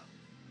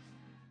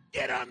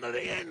 get under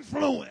the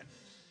influence.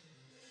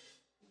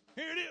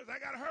 Here it is. I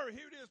got to hurry.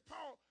 Here it is.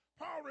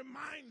 Paul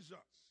reminds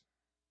us.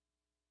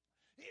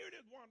 Here it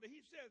is, Wanda.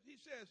 He says,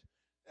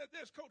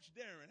 there's Coach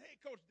Darren. Hey,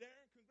 Coach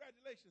Darren,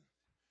 congratulations.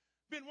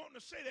 Been wanting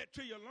to say that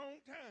to you a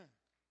long time.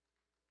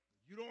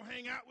 You don't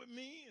hang out with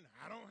me, and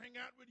I don't hang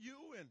out with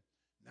you, and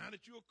now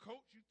that you're a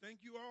coach, you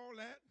think you all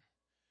that.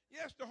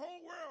 Yes, the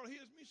whole world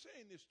hears me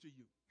saying this to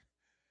you.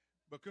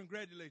 But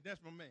congratulations,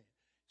 that's my man.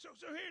 So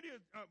here it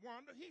is,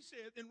 Wanda. He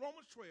says in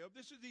Romans 12,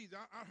 this is easy,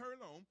 I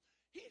hurry along.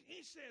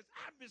 He says,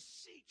 I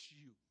beseech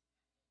you.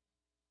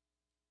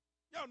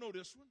 Y'all know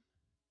this one.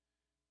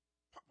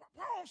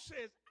 Paul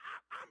says,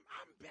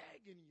 I'm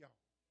begging y'all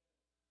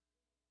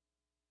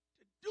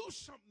to do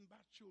something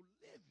about your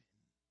living.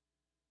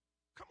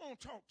 Come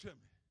on, talk to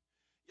me.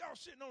 Y'all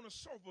sitting on the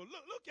sofa.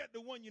 Look at the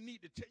one you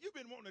need to tell. You've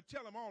been wanting to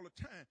tell them all the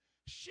time.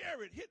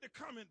 Share it. Hit the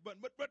comment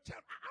button. But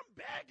tell them, I'm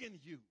begging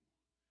you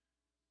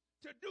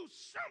to do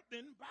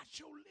something about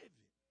your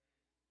living.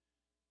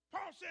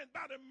 Paul said,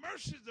 by the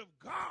mercies of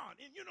God.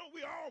 And you know,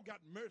 we all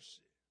got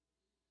mercy.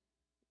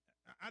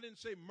 I didn't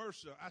say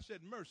mercy. I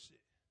said mercy.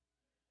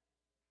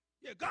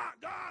 Yeah, God,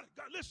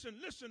 listen,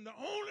 the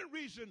only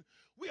reason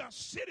we are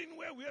sitting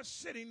where we are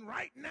sitting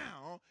right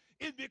now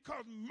is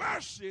because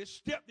mercy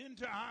stepped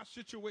into our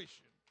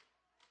situation.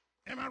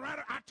 Am I right?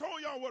 I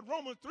told y'all what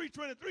Romans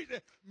 3:23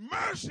 said.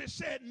 Mercy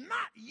said,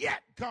 not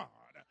yet, God.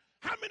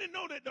 How many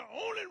know that the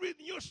only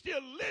reason you're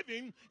still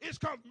living is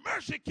because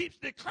mercy keeps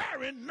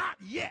declaring not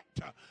yet?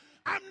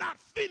 I'm not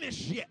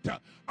finished yet.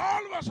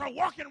 All of us are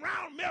walking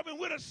around, Melvin,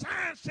 with a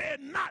sign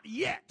saying not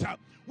yet.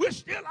 We're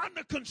still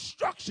under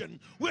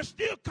construction. We're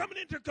still coming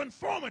into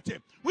conformity.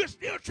 We're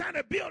still trying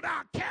to build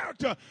our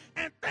character.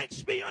 And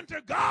thanks be unto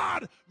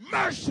God,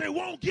 mercy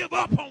won't give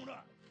up on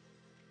us.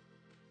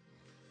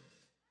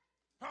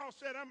 Paul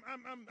said,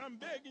 I'm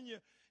begging you.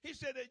 He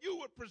said that you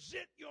would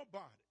present your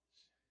bodies.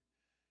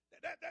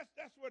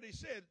 That's what he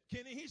said,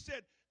 Kenny. He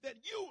said that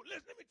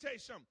listen, let me tell you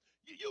something.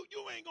 You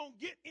ain't going to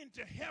get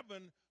into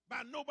heaven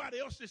by nobody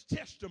else's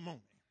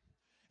testimony.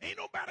 Ain't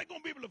nobody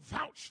going to be able to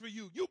vouch for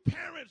you. You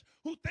parents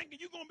who thinking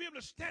you're going to be able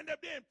to stand up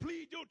there and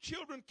plead your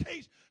children's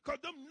case because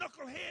them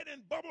knucklehead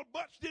and bubble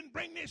butts didn't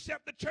bring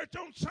themselves to church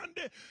on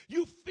Sunday.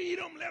 You feed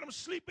them, let them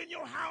sleep in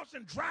your house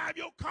and drive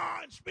your car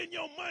and spend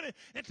your money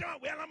and say,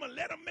 well, I'm going to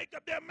let them make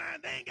up their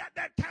mind. They ain't got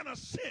that kind of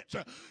sense.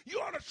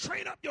 You ought to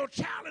train up your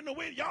child in the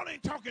way y'all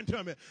ain't talking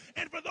to me.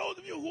 And for those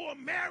of you who are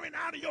marrying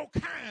out of your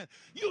kind,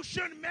 you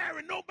shouldn't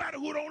marry nobody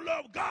who don't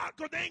love God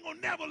because they ain't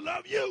going to never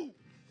love you.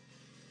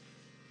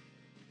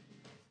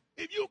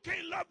 If you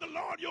can't love the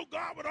Lord your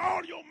God with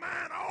all your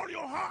mind, all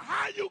your heart,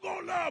 how you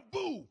going to love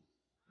boo?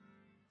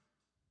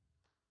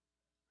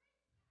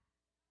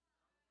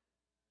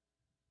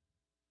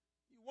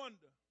 You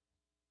wonder.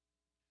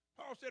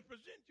 Paul said,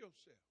 present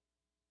yourself.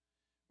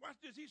 Watch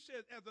this. He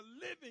said, as a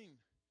living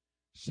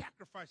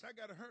sacrifice. I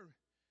got to hurry.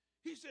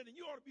 He said, and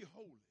you ought to be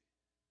holy.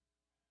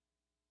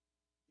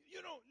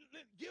 You know,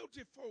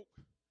 guilty folk,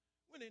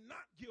 when they're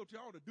not guilty,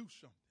 ought to do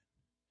something.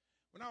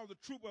 When I was a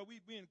trooper,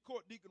 we'd be in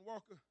court, Deacon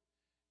Walker,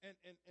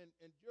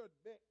 and Judge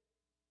Beck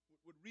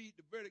would read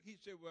the verdict.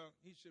 He said,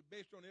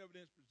 based on the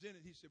evidence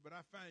presented, he said, but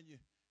I find you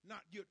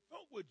not guilty.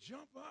 Folk would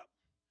jump up,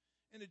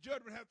 and the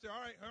judge would have to say, all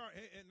right, all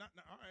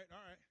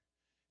right.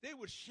 They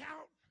would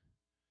shout,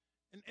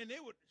 and they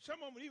would,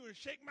 some of them would even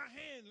shake my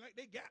hand like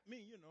they got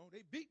me, you know.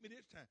 They beat me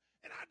this time.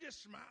 And I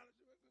just smiled and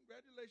said, well,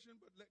 congratulations,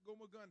 but let go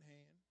of my gun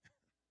hand.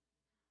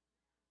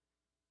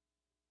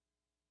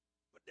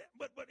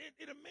 But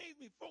it amazed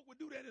me. Folk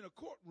would do that in a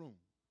courtroom.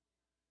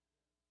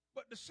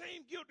 But the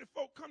same guilty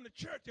folk come to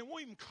church and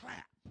won't even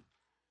clap,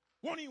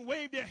 won't even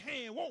wave their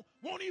hand,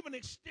 won't even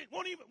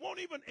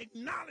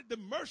acknowledge the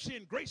mercy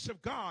and grace of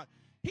God.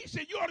 He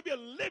said you ought to be a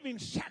living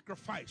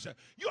sacrifice.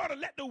 You ought to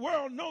let the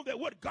world know that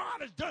what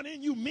God has done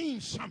in you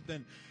means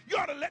something. You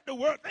ought to let the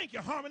world, thank you,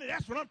 Harmony,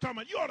 that's what I'm talking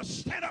about. You ought to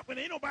stand up when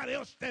ain't nobody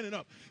else standing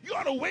up. You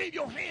ought to wave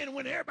your hand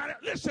when everybody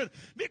else, listen,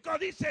 because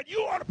he said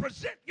you ought to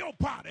present your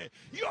body.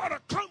 You ought to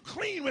come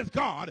clean with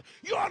God.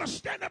 You ought to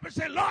stand up and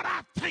say, Lord,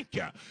 I thank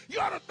you.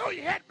 You ought to throw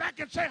your head back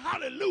and say,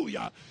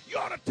 hallelujah. You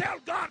ought to tell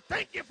God,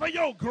 thank you for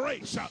your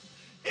grace.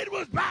 It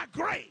was by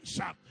grace.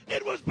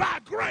 It was by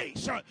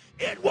grace.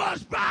 It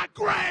was by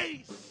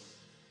grace.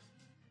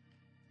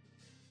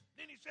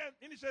 Then he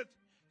said,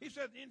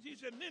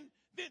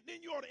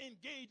 then you ought to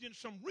engage in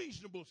some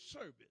reasonable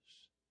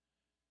service.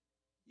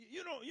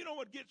 You know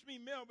what gets me,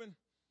 Melvin?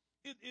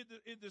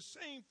 It's the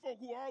same folk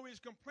who always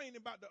complain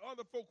about the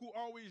other folk who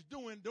always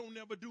don't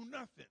never do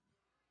nothing.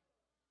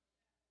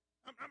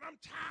 I'm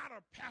tired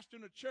of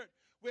pastoring a church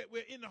where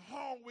in the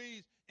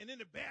hallways and in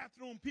the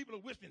bathroom, people are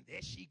whispering,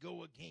 there she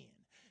go again.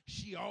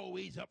 She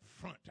always up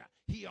front.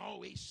 He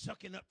always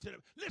sucking up to the.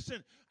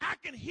 Listen, I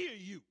can hear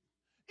you.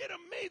 It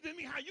amazes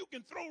me how you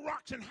can throw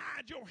rocks and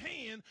hide your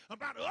hand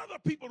about other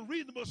people's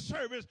reasonable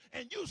service,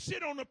 and you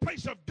sit on the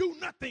place of do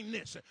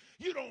nothingness.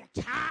 You don't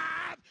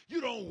tithe,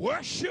 you don't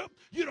worship,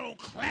 you don't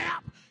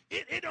clap.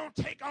 It don't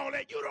take all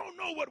that. You don't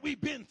know what we've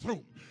been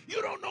through.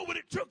 You don't know what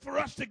it took for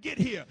us to get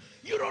here.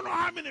 You don't know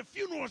how many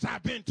funerals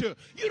I've been to.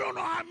 You don't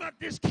know how much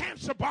this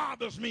cancer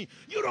bothers me.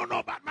 You don't know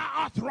about my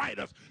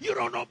arthritis. You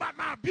don't know about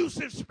my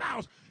abusive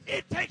spouse.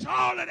 It takes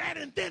all of that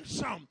and then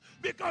some,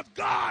 because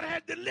God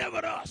has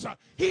delivered us.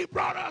 He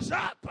brought us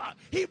up.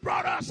 He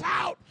brought us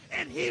out,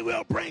 and he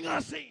will bring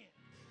us in.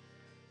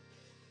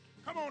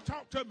 Come on,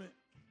 talk to me.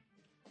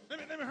 Let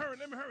me hurry.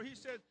 He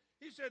said,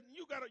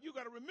 you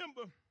gotta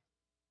remember.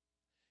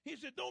 He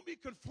said, don't be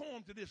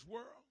conformed to this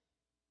world.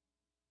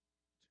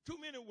 Too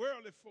many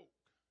worldly folk.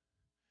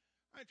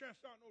 I ain't trying to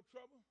start no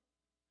trouble.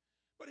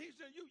 But he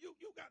said, you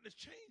got to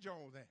change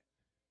all that.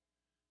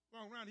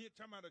 Walking around here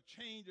talking about a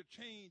change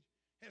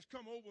has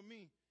come over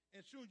me.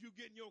 And as soon as you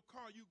get in your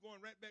car, you going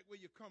right back where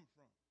you come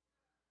from.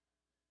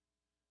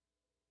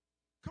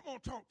 Come on,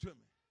 talk to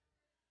me.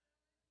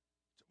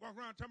 Walk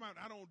around talking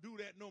about I don't do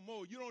that no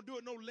more. You don't do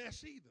it no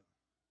less either.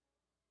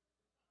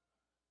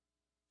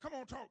 Come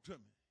on, talk to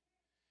me.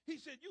 He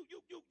said, you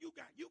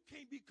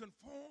can't be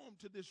conformed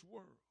to this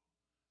world.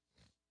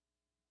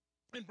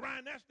 And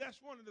Brian, that's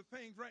one of the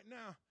things right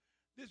now.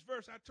 This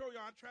verse, I told you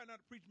I try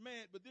not to preach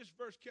mad, but this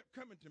verse kept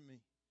coming to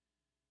me.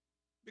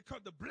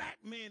 Because the black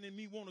man in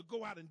me want to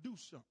go out and do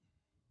something.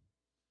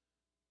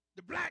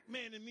 The black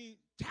man in me,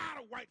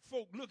 tired of white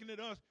folk looking at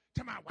us,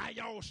 talking about why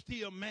y'all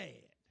still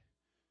mad.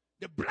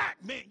 The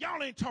black man,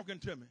 y'all ain't talking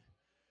to me.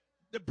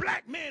 The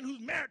black man who's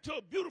married to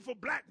a beautiful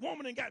black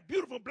woman and got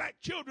beautiful black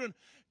children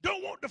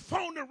don't want the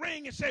phone to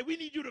ring and say, we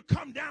need you to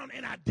come down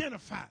and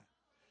identify.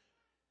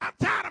 I'm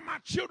tired of my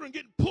children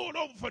getting pulled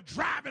over for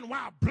driving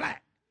while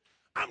black.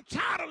 I'm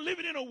tired of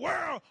living in a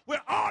world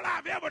where all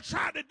I've ever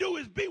tried to do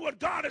is be what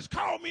God has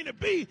called me to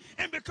be.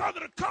 And because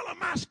of the color of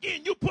my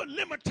skin, you put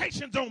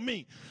limitations on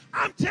me.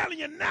 I'm telling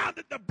you now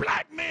that the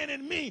black man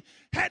in me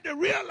had to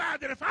realize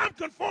that if I'm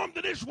conformed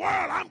to this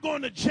world, I'm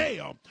going to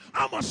jail.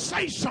 I'm going to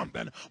say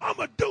something. I'm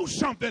going to do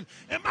something.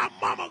 And my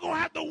mama going to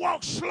have to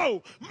walk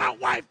slow. My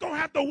wife going to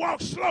have to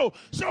walk slow.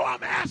 So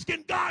I'm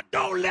asking God,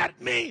 don't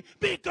let me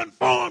be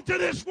conformed to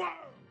this world.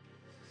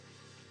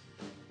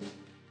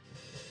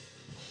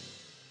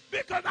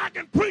 Because I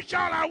can preach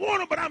all I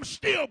want to, but I'm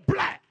still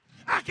black.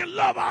 I can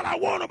love all I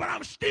want to, but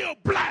I'm still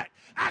black.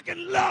 I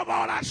can love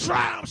all I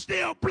try, I'm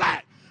still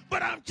black.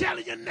 But I'm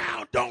telling you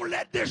now, don't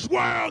let this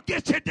world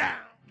get you down.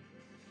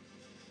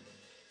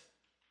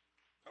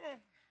 Come on.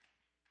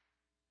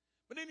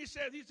 But then he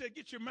said,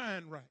 get your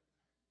mind right.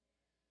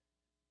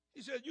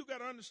 He said, you got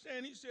to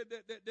understand, he said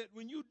that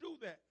when you do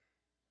that,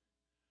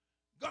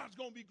 God's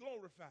going to be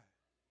glorified.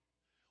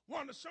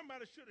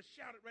 Somebody should have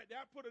shouted right there.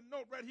 I put a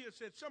note right here that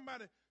said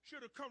somebody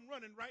should have come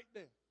running right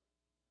there.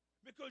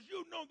 Because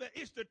you know that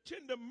it's the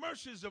tender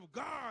mercies of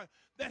God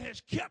that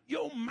has kept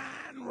your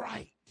mind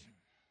right.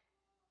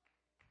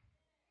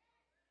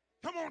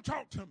 Come on,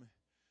 talk to me.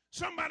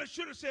 Somebody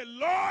should have said,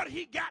 Lord,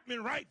 he got me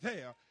right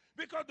there.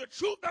 Because the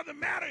truth of the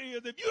matter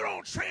is, if you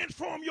don't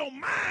transform your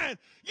mind,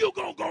 you're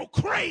going to go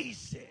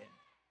crazy.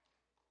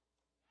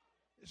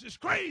 This is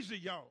crazy,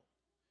 y'all.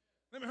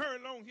 Let me hurry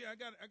along here. I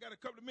got a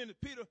couple of minutes.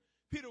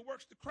 Peter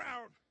works the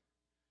crowd.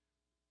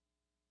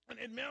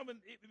 And Melvin,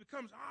 it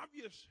becomes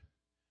obvious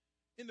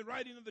in the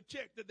writing of the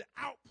text that the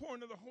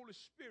outpouring of the Holy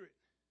Spirit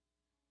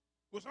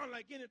was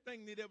unlike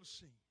anything they'd ever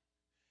seen.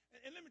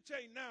 And let me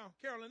tell you now,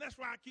 Carolyn, that's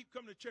why I keep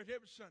coming to church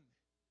every Sunday.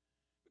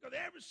 Because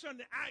every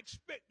Sunday I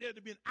expect there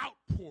to be an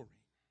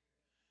outpouring.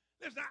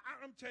 Listen,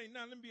 I'm telling you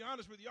now, let me be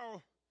honest with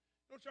y'all.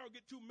 Don't y'all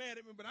get too mad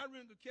at me, but I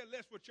really don't care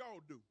less what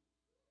y'all do.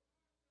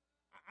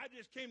 I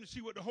just came to see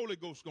what the Holy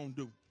Ghost's going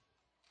to do.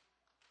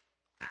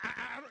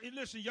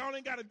 Listen, y'all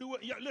ain't got to do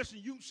it. Listen,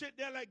 you can sit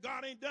there like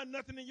God ain't done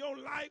nothing in your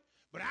life,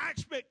 but I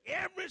expect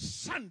every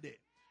Sunday.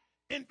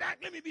 In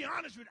fact, let me be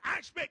honest with you. I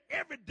expect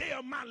every day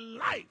of my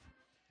life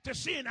to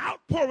see an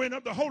outpouring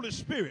of the Holy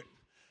Spirit.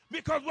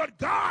 Because what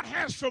God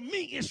has for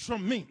me is for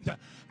me.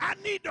 I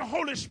need the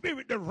Holy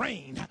Spirit to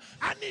reign.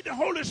 I need the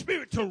Holy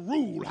Spirit to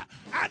rule.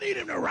 I need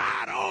him to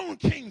ride on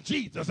King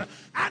Jesus.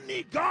 I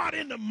need God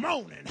in the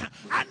morning.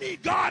 I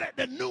need God at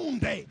the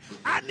noonday.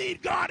 I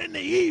need God in the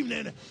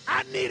evening.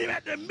 I need him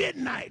at the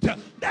midnight.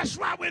 That's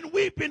why when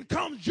weeping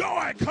comes,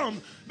 joy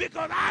comes.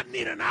 Because I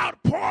need an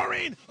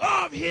outpouring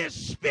of his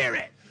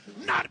Spirit.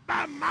 Not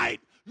by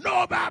might,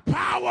 nor by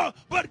power,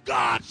 but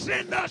God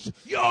send us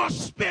your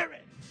Spirit.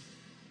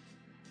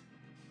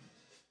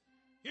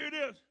 Here it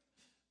is.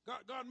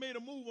 God made a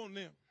move on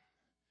them.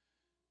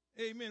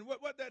 Amen.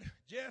 What that,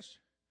 Jess?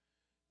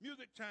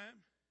 Music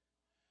time.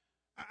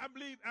 I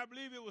believe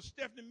it was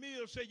Stephanie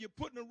Mills said, you're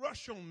putting a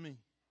rush on me.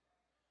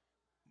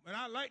 And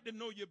I like to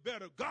know you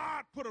better.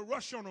 God put a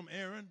rush on them,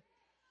 Aaron.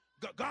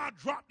 God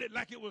dropped it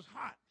like it was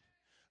hot.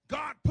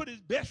 God put his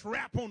best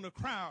rap on the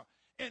crowd,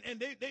 and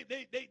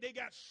they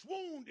got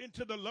swooned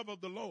into the love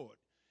of the Lord.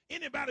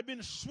 Anybody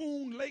been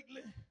swooned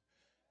lately?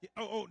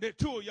 Oh, there are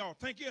two of y'all.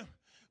 Thank you.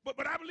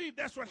 But I believe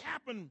that's what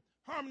happened,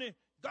 Harmony.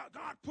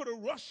 God put a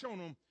rush on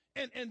them,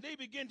 and they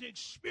began to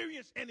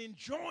experience and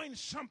enjoying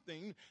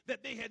something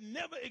that they had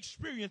never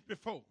experienced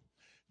before.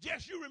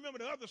 Jess, you remember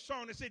the other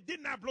song that said,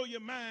 "Didn't I blow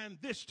your mind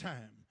this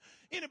time?"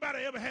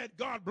 Anybody ever had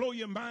God blow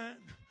your mind?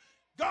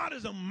 God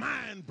is a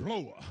mind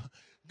blower.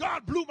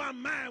 God blew my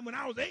mind when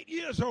I was 8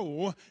 years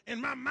old,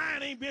 and my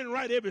mind ain't been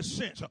right ever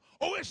since.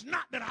 Oh, it's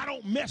not that I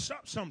don't mess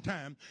up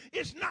sometime.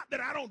 It's not that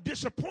I don't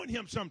disappoint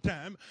him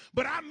sometime,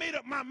 but I made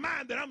up my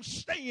mind that I'm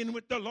staying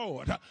with the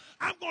Lord.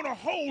 I'm going to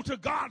hold to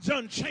God's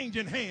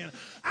unchanging hand.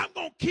 I'm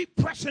going to keep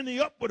pressing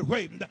the upward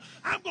way.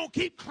 I'm going to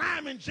keep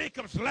climbing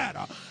Jacob's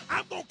ladder.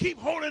 I'm going to keep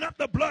holding up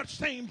the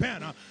bloodstained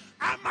banner.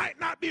 I might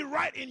not be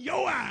right in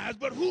your eyes,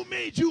 but who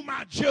made you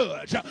my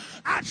judge?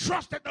 I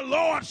trust that the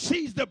Lord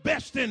sees the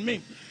best in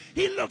me.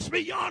 He looks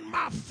beyond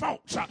my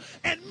faults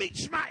and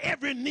meets my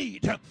every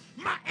need.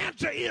 My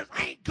answer is,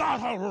 ain't God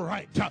all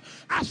right?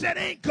 I said,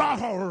 ain't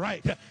God all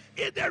right?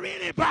 Is there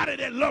anybody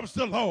that loves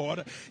the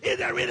Lord? Is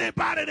there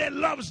anybody that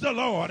loves the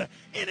Lord?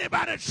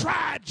 Anybody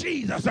tried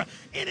Jesus?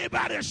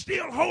 Anybody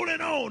still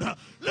holding on?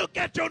 Look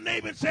at your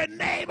neighbor and say,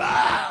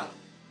 neighbor,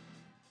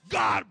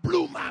 God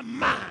blew my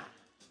mind.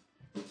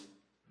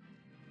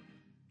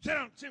 Sit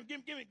down.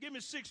 Give me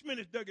 6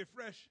 minutes, Dougie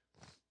Fresh.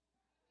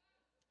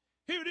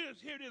 Here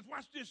it is.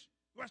 Watch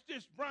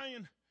this,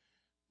 Brian.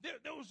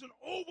 There was an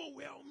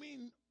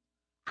overwhelming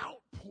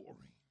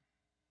outpouring.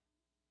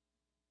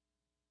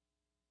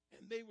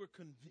 And they were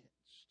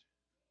convinced.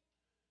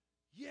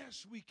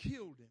 Yes, we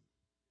killed him,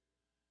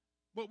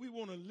 but we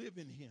want to live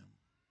in him.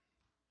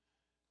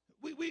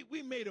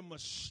 We made a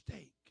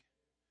mistake.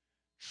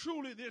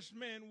 Truly, this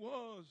man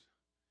was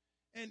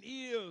and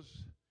is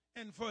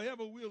and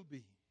forever will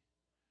be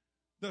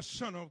the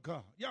Son of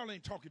God. Y'all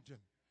ain't talking to me.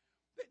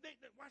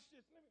 Watch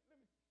this.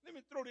 Let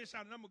me throw this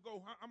out, and I'm gonna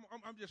go.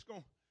 I'm just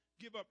gonna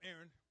give up,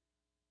 Aaron.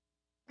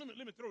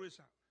 Let me throw this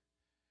out.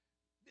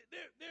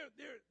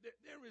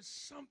 There is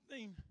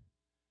something.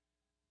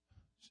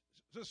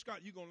 So Scott,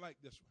 you're gonna like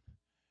this one.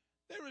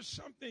 There is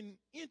something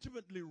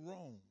intimately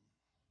wrong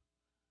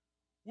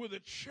with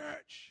a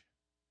church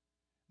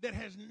that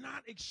has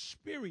not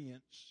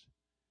experienced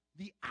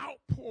the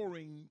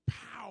outpouring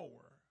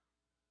power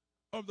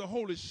of the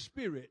Holy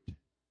Spirit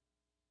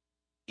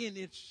in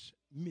its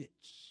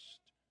midst.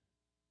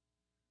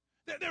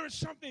 There is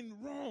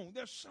something wrong.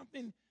 There's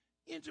something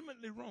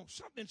intimately wrong,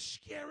 something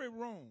scary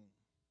wrong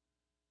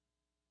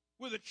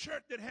with a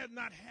church that has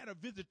not had a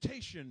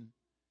visitation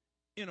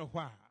in a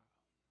while.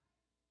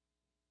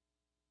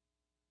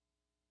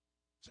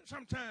 So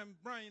sometimes,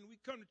 Brian, we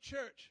come to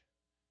church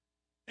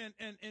and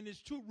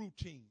it's too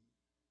routine.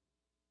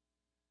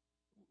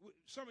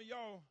 Some of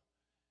y'all,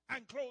 I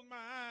can close my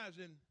eyes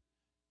and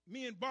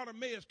me and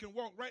Bartimaeus can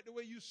walk right the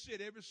way you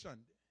sit every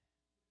Sunday.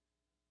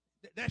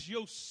 That's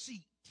your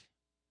seat.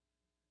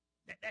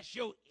 That's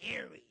your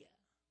area.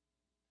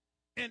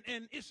 And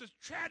it's a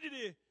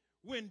tragedy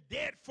when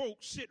dead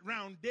folks sit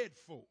around dead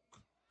folk.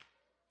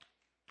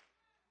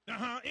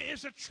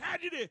 It's a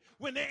tragedy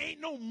when there ain't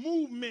no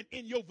movement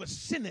in your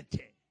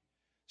vicinity.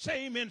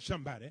 Say amen,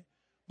 somebody.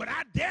 But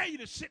I dare you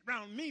to sit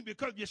around me,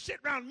 because if you sit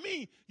around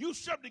me, you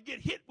subject to get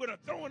hit with a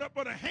throwing up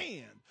of the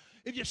hand.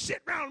 If you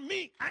sit around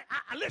me,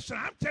 listen,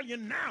 I'm telling you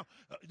now,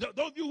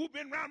 those of you who've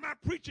been around my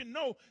preaching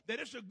know that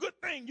it's a good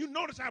thing. You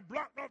notice I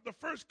blocked off the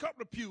first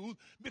couple of pews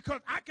because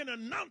I can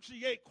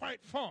enunciate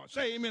quite far.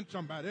 Say amen,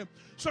 somebody.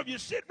 So if you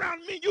sit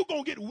around me, you're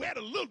going to get wet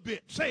a little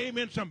bit. Say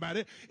amen,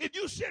 somebody. If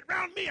you sit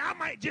around me, I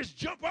might just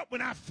jump up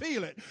when I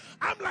feel it.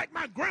 I'm like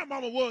my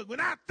grandmama was. When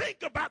I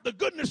think about the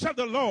goodness of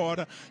the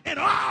Lord and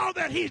all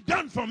that he's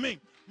done for me,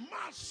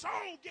 my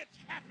soul gets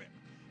happy.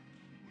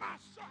 My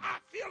soul, I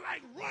feel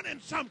like running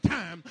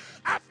sometime.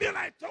 I feel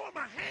like throwing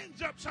my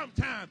hands up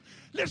sometime.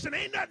 Listen,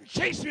 ain't nothing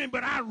chasing me,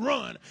 but I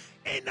run.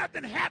 Ain't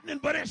nothing happening,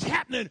 but it's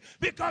happening.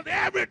 Because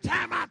every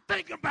time I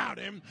think about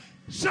him,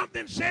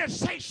 something says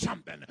say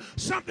something.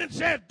 Something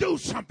says do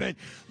something.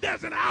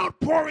 There's an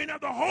outpouring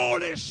of the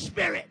Holy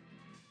Spirit.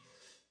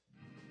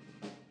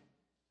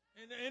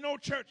 And there ain't no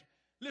church.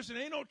 Listen,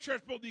 ain't no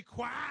church supposed to be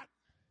quiet.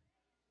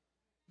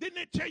 Didn't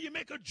they tell you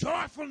make a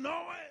joyful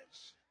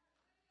noise?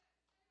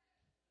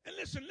 And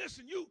listen,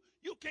 you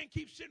can't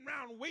keep sitting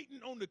around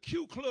waiting on the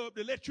Q Club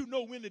to let you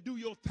know when to do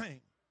your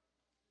thing.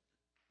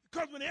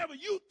 Because whenever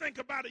you think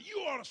about it,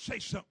 you ought to say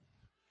something.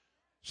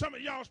 Some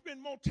of y'all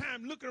spend more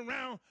time looking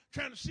around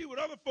trying to see what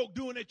other folk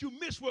doing that you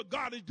miss what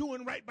God is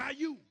doing right by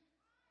you.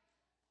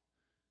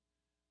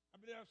 I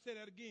believe I'll say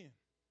that again.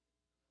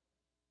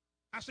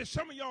 I said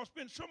some of y'all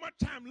spend so much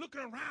time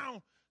looking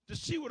around to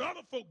see what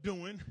other folk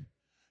doing,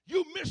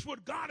 you miss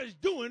what God is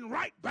doing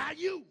right by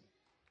you.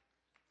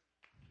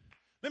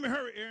 Let me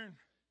hurry, Aaron.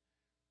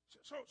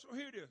 So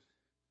here it is.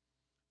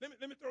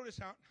 Let me throw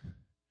this out,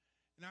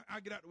 and I'll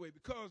get out of the way,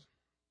 because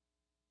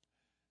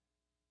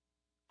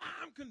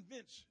I'm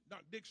convinced,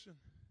 Dr. Dixon,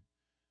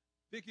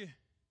 Vicki,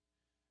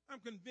 I'm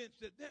convinced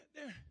that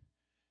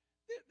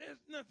there's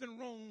nothing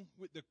wrong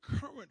with the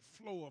current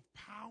flow of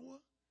power.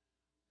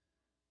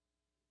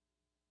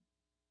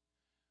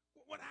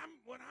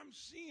 What I'm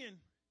seeing,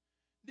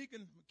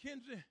 Deacon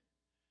McKenzie,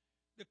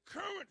 the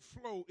current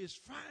flow is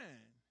fine,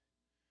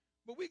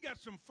 but we got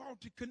some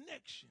faulty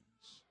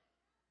connections.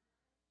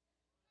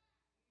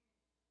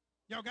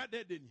 Y'all got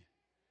that, didn't you?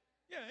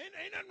 Yeah,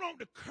 ain't nothing wrong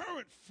with the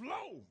current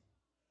flow.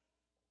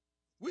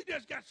 We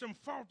just got some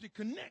faulty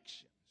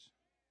connections.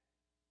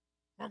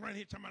 Walk around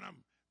here talking about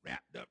I'm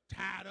wrapped up,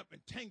 tied up,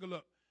 and tangled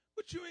up,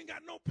 but you ain't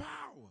got no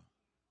power.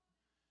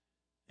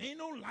 Ain't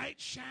no light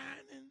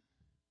shining.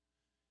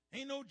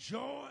 Ain't no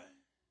joy.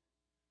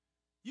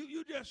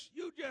 You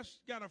just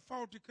got a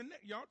faulty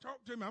connection. Y'all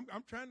talk to me.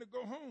 I'm trying to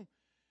go home.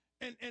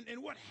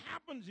 And what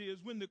happens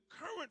is when the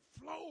current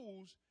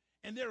flows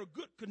and there are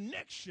good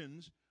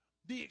connections,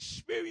 the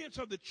experience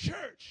of the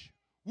church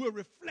will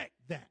reflect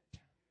that.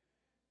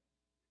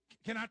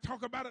 Can I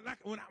talk about it? Like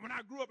when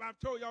I grew up, I've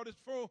told y'all this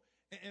before,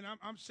 and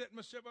I'm setting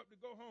myself up to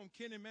go home,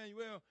 Ken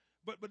Emmanuel.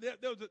 But there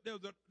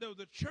was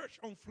a church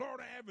on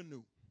Florida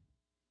Avenue.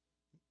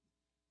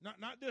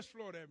 Not this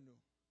Florida Avenue.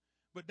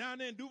 But down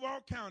there in Duval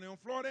County on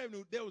Florida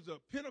Avenue, there was a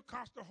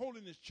Pentecostal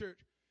holiness church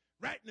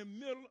right in the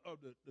middle of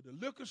the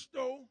liquor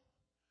store,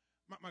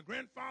 my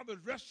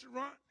grandfather's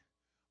restaurant,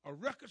 a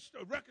record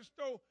store.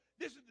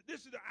 This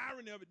is the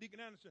irony of it, Deacon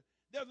Anderson.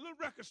 There's a little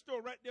record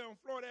store right there on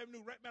Florida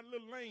Avenue, right by the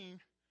little lane.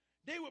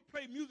 They would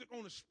play music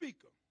on a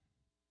speaker.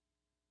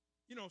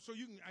 You know, so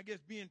you can, I guess,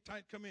 being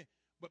tight, come in.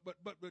 But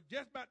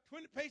just about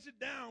 20 paces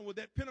down with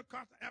that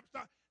Pentecostal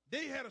apostolic,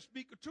 they had a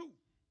speaker too.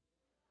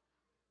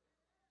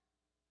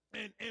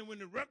 And when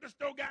the record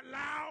store got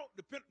loud,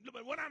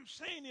 but what I'm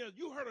saying is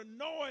you heard a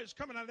noise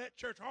coming out of that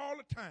church all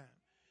the time.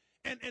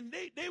 And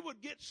they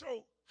would get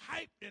so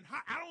hyped and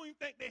hot. I don't even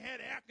think they had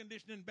air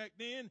conditioning back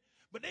then,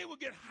 but they would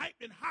get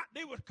hyped and hot.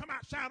 They would come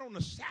outside on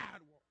the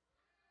sidewalk.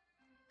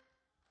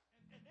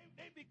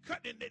 They be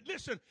cutting.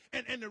 Listen,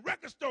 and the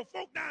record store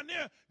folk down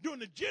there doing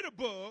the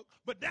jitterbug,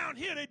 but down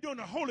here they doing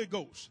the Holy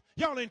Ghost.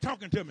 Y'all ain't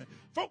talking to me.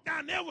 Folk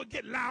down there would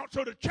get loud,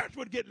 so the church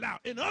would get loud.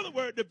 In other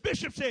words, the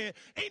bishop said,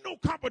 ain't no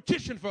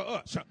competition for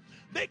us.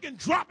 They can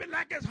drop it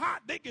like it's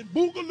hot. They can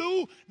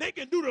boogaloo. They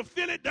can do the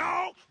Philly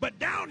dog. But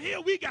down here,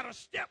 we got a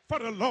step for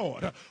the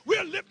Lord.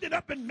 We're lifting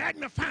up and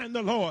magnifying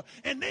the Lord,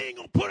 and they ain't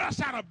going to put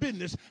us out of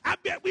business. I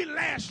bet we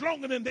last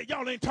longer than that.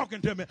 Y'all ain't talking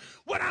to me.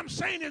 What I'm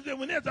saying is that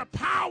when there's a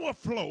power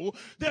flow,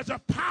 there's a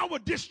power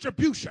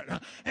distribution.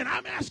 And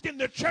I'm asking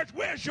the church,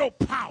 where's your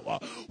power?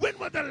 When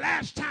was the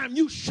last time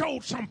you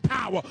showed some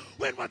power?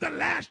 When was the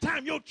last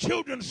time your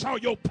children saw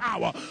your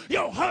power?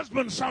 Your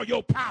husband saw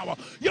your power.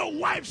 Your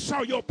wife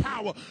saw your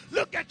power.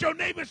 Look at your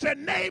neighbor and say,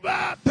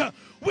 neighbor,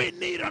 we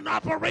need an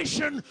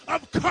operation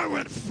of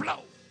current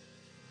flow.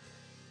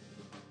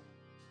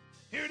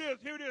 Here it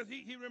is.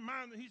 He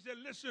reminded me.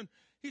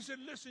 He said,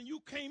 listen,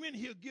 you came in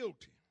here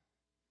guilty,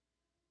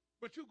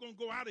 but you're going to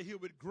go out of here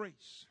with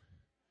grace.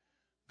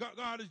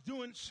 God is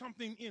doing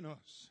something in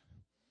us.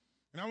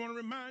 And I want to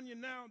remind you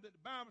now that the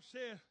Bible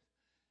says,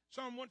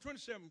 Psalm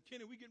 127,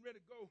 Kenny, we get ready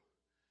to go.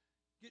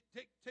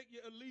 Take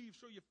your leave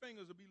so your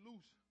fingers will be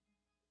loose.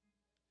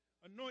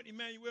 Anoint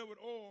Emmanuel with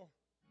oil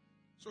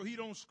so he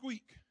don't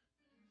squeak.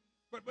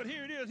 But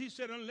here it is. He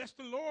said, unless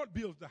the Lord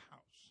builds the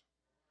house,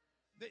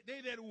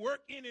 they that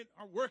work in it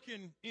are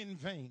working in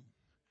vain.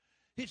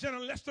 He said,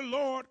 unless the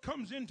Lord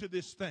comes into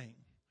this thing,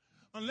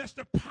 unless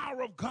the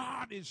power of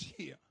God is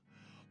here,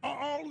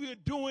 all we're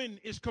doing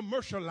is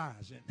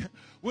commercializing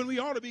when we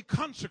ought to be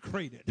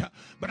consecrated.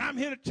 But I'm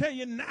here to tell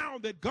you now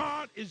that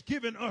God is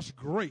giving us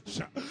grace.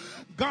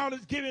 God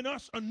is giving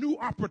us a new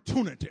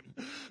opportunity.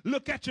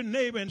 Look at your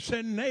neighbor and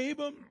say,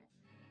 neighbor,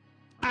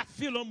 I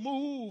feel a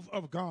move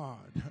of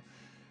God.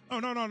 Oh,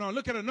 no.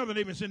 Look at another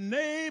neighbor and say,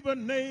 neighbor,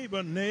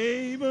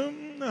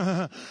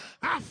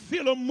 I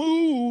feel a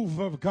move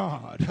of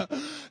God.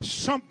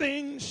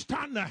 Something's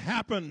starting to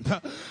happen.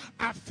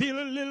 I feel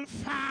a little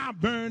fire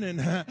burning,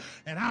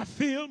 and I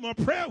feel my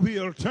prayer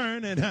wheel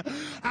turning.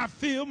 I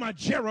feel my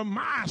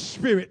Jeremiah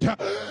spirit.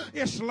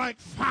 It's like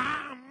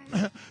fire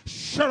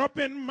shut up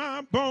in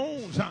my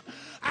bones.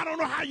 I don't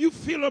know how you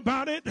feel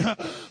about it,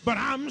 but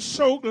I'm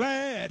so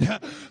glad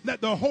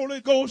that the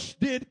Holy Ghost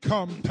did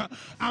come.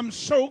 I'm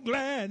so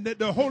glad that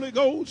the Holy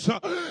Ghost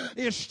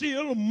is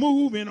still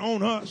moving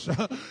on us.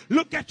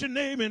 Look at your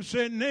neighbor and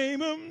say,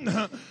 neighbor,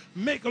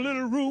 make a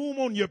little room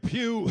on your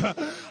pew.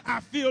 I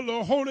feel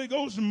the Holy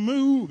Ghost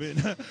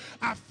moving.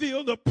 I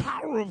feel the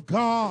power of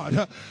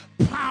God.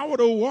 Power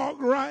to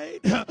walk right.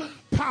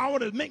 Power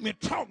to make me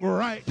talk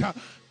right.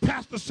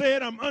 Pastor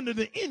said I'm under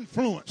the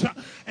influence,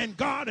 and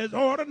God has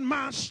ordered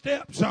my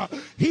steps.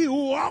 He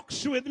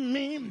walks with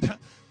me.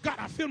 God,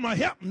 I feel my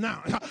help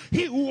now.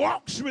 He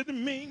walks with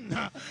me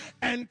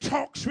and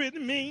talks with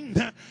me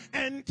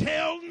and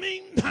tells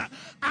me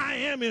I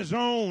am his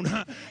own.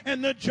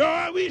 And the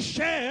joy we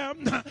share,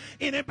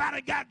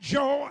 anybody got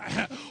joy?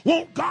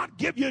 Won't God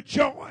give you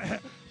joy?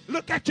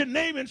 Look at your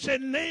neighbor and say,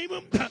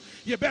 neighbor,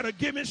 you better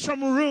give me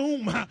some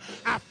room.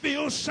 I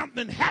feel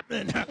something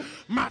happening.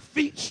 My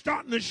feet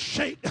starting to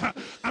shake.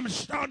 I'm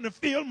starting to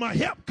feel my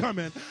help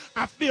coming.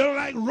 I feel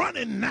like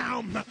running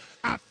now.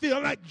 I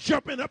feel like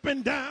jumping up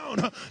and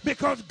down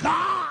because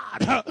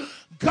God's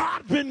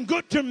been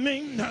good to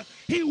me.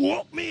 He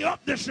woke me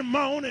up this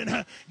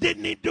morning.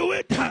 Didn't he do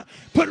it?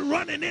 Put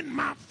running in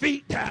my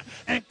feet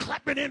and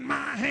clapping in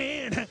my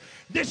hand.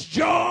 This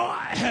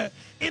joy,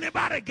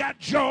 anybody got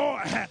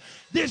joy?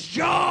 This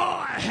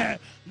joy that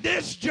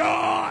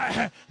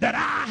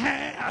I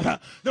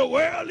have, the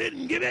world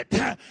didn't give it,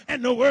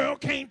 and the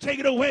world can't take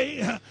it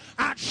away.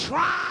 I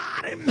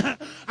tried him.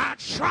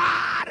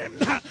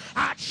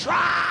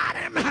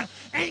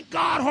 Ain't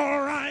God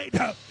all right?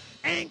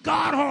 Ain't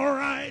God all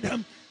right?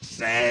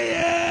 Say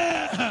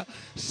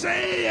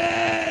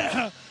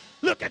yeah.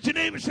 Look at your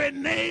neighbor and say,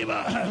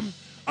 neighbor,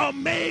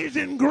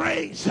 amazing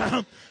grace.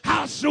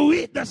 How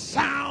sweet the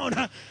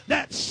sound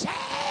that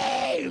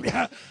saved.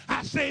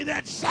 I say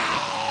that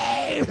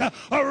saved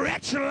a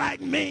wretch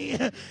like me.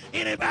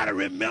 Anybody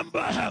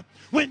remember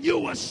when you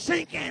were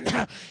sinking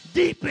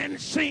deep in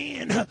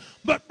sin,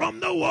 but from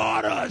the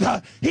waters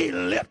he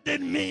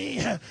lifted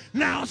me?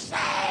 Now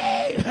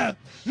save.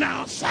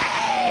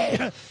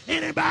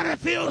 Anybody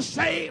feel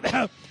saved?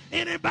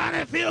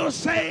 Anybody feel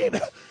saved?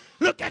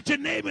 Look at your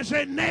neighbor and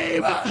say,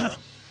 neighbor,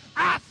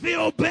 I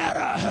feel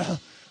better.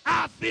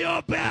 I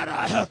feel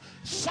better.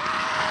 So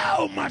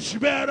much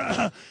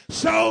better.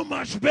 So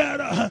much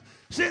better.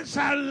 Since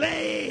I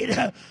laid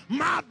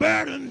my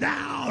burden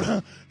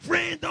down.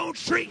 Friend, don't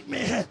treat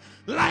me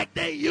like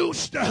they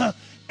used to.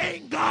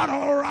 Ain't God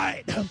all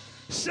right?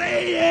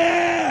 Say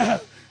yeah.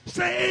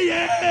 Say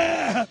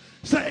yeah.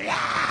 Say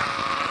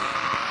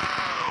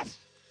yes.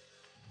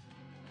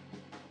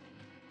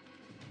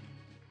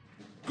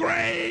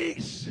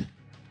 Grace.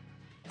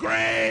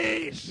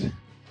 Grace.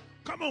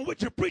 Come on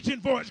with your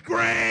preaching voice.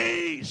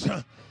 Grace.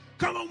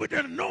 Come on with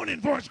your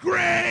anointing voice.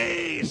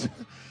 Grace.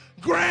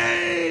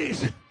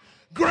 Grace.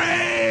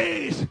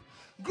 Grace.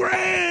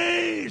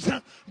 Grace.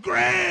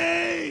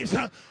 Grace.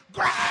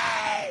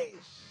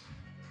 Grace.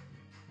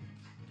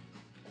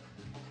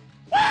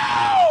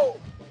 Woo!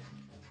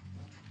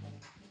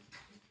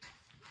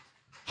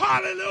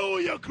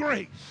 Hallelujah,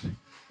 grace.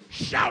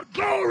 Shout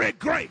glory,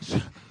 grace.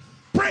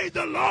 Praise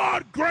the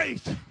Lord,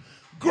 grace.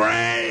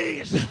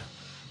 Grace.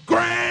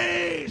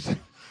 Grace.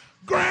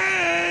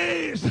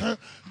 Grace.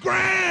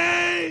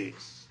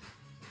 Grace.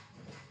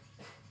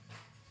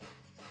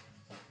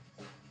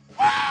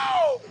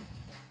 Woo!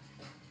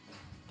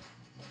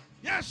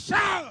 Yes,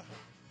 sir.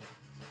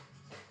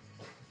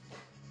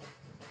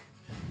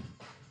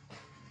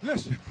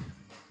 Listen.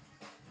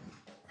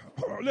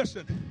 Oh,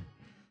 listen.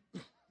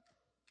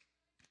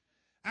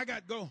 I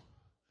got to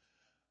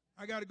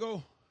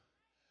go.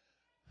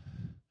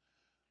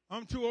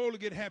 I'm too old to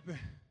get happy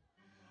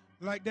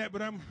like that,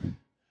 but I'm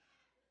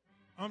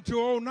too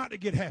old not to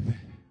get happy.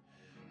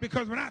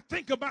 Because when I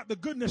think about the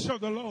goodness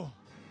of the Lord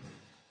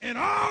and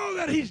all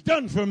that he's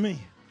done for me,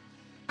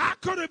 I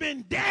could have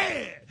been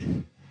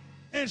dead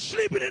and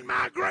sleeping in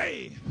my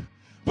grave.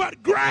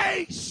 But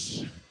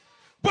grace.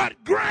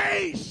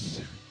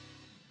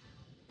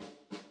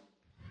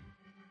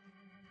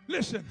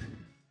 Listen,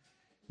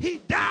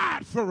 he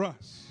died for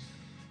us.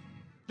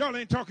 Y'all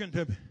ain't talking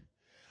to me.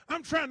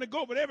 I'm trying to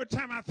go, but every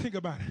time I think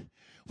about it,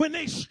 when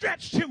they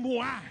stretched him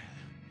wide,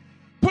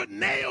 put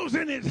nails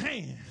in his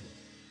hand,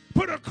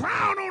 put a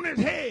crown on his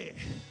head,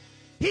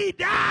 he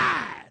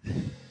died.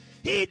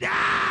 He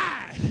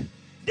died.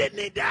 Didn't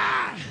he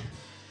die?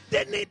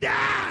 Didn't he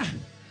die?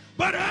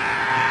 But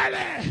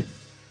early,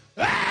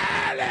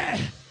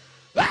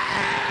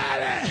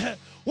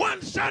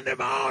 one Sunday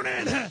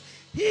morning,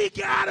 he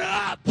got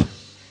up.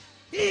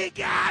 He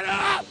got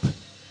up.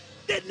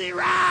 Didn't he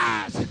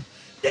rise?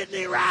 Didn't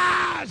he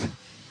rise?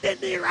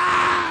 Didn't he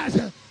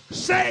rise?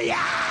 Say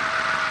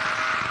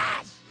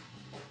yes.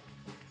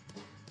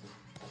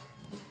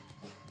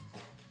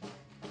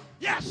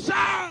 Yes,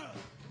 sir.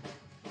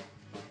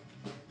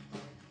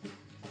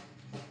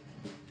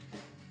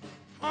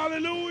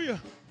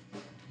 Hallelujah.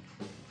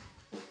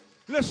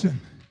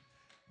 Listen.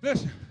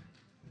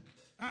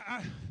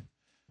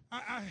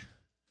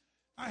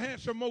 I had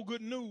some more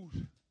good news,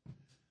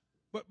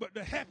 but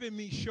the happy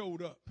me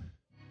showed up.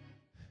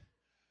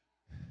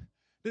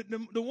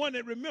 The one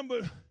that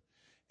remembered,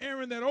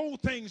 Aaron, that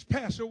old things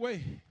pass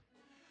away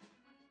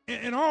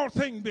and all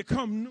things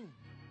become new.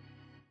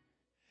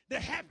 The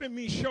happy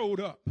me showed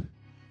up.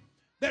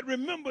 That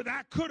remembered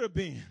I could have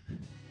been,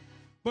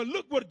 but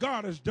look what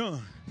God has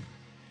done.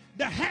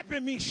 The happy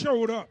me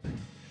showed up.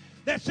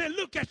 That said,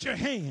 look at your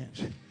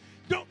hands.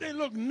 Don't they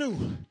look new?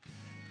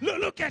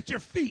 Look at your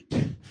feet.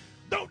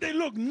 Don't they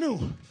look new?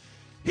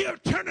 He'll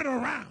turn it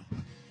around.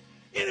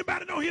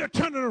 Anybody know he'll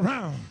turn it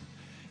around?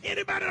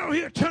 Anybody know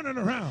he'll turn it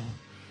around?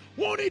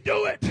 Won't he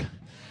do it?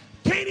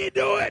 Can't he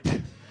do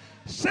it?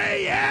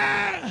 Say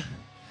yeah.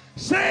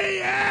 Say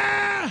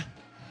yeah.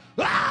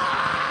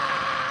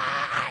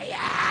 Ah,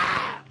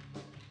 yeah.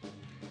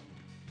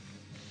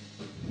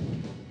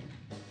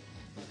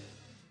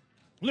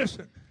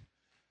 Listen,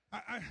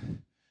 I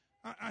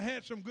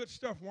had some good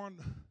stuff,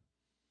 Wanda,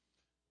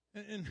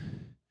 and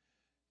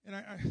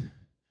I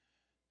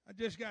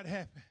just got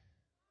happy.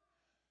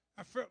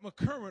 I felt my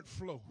current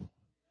flow.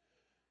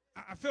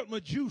 I felt my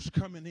juice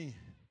coming in.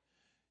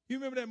 You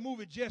remember that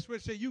movie, Jess, where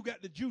it said, "You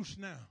got the juice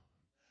now."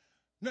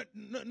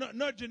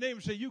 Nudge your neighbor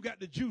and say, "You got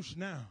the juice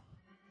now."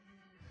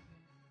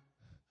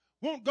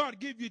 Won't God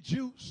give you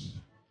juice?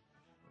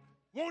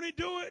 Won't he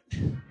do it?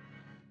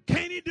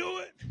 Can't he do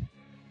it?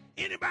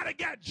 Anybody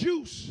got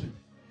juice?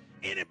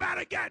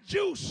 Anybody got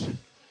juice?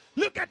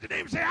 Look at the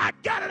neighbor and say, "I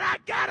got it, I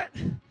got it.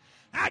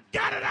 I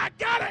got it, I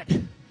got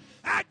it.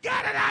 I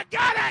got it, I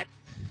got it."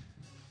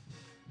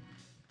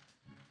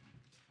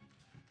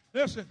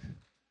 Listen,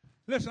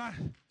 I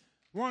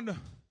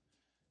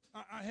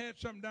had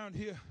something down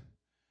here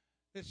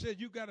that said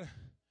you gotta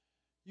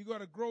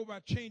grow by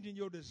changing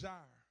your desire.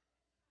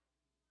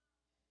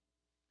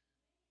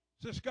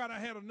 So Scott, I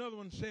had another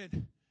one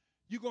said,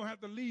 you're gonna have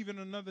to leave in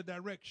another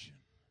direction.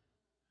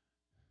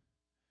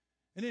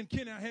 And then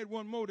Kenny, I had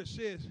one more that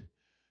says,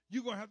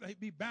 you're gonna have to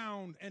be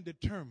bound and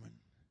determined.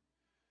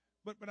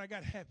 But I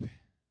got happy.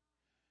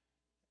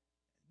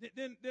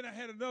 Then I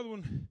had another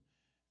one,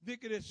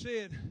 Vicky, that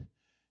said,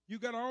 you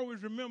got to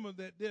always remember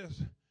that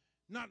there's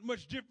not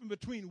much difference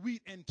between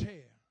wheat and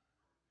tare.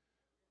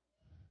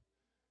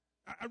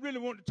 I really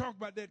want to talk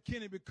about that,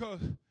 Kenny,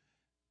 because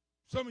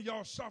some of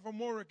y'all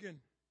sophomoric and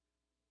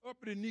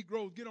uppity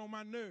Negroes get on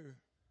my nerve.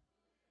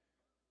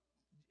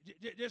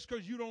 Just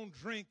because you don't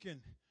drink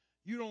and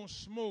you don't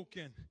smoke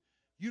and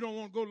you don't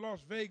want to go to Las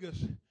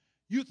Vegas,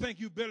 you think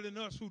you're better than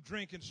us who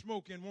drink and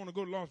smoke and want to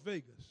go to Las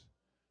Vegas.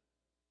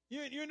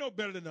 You're no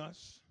better than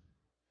us.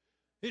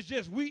 It's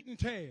just wheat and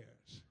tares.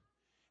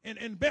 And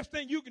the best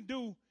thing you can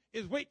do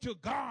is wait till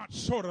God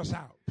sort us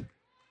out.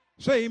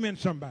 Say amen,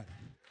 somebody.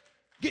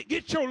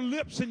 Get your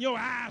lips and your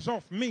eyes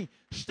off me.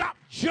 Stop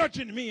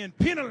judging me and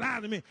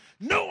penalizing me.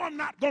 No, I'm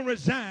not going to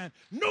resign.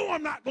 No,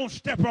 I'm not going to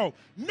step off.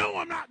 No,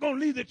 I'm not going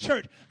to leave the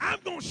church. I'm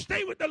going to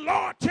stay with the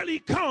Lord till he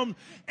comes.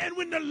 And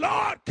when the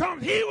Lord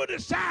comes, he will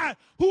decide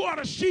who are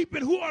the sheep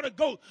and who are the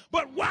goats.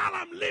 But while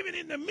I'm living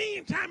in the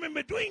meantime, in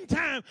between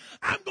time,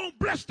 I'm going to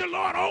bless the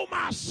Lord, oh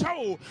my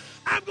soul.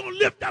 I'm going to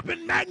lift up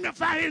and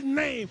magnify his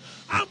name.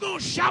 I'm going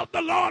to shout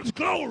the Lord's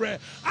glory.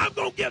 I'm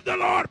going to give the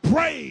Lord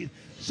praise.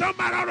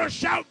 Somebody ought to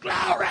shout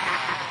glory.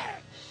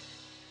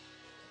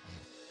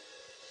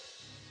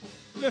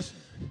 Listen,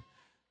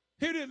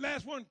 here it is,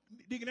 last one,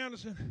 Deacon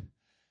Anderson.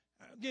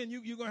 Again,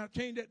 you're going to have to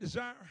change that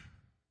desire.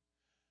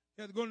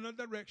 You have to go in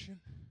another direction.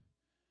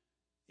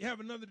 You have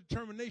another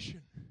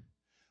determination.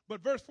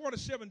 But verse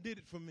 47 did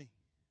it for me.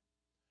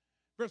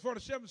 Verse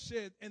 47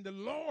 said, and the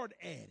Lord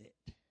added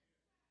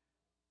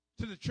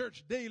to the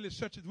church daily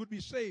such as would be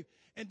saved.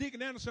 And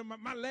Deacon Anderson,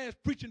 my last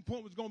preaching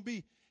point was going to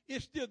be,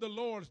 it's still the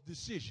Lord's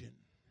decision.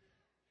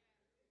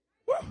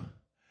 Woo!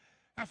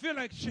 I feel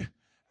like,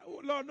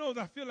 Lord knows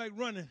I feel like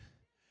running.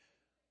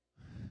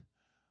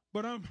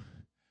 But I'm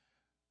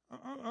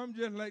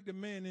just like the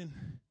man in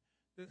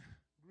the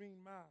Green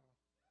Mile.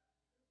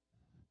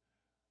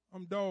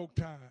 I'm dog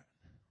tired.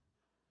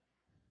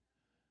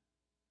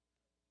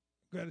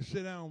 Got to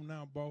sit down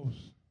now, boss.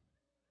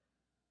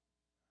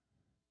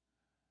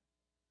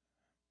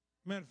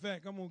 Matter of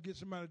fact, I'm going to get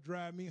somebody to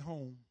drive me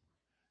home.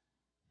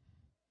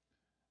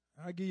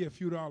 I'll give you a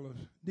few dollars.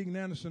 Deacon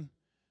Anderson,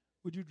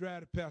 would you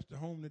drive the pastor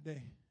home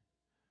today?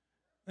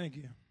 Thank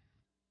you.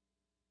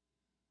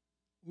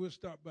 We'll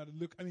stop by the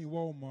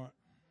Walmart.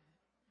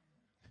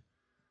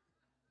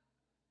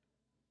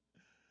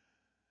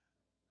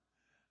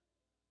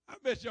 I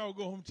bet y'all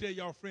go home and tell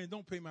y'all friends,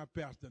 don't pay my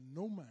pastor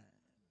no mind.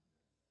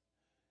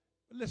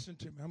 But listen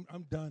to me,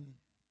 I'm done.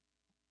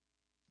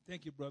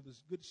 Thank you,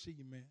 brothers. Good to see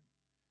you, man.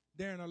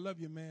 Darren, I love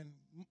you, man.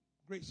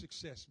 Great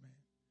success, man.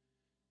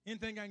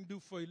 Anything I can do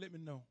for you, let me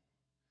know.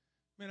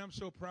 Man, I'm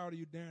so proud of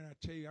you, Darren. I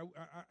tell you,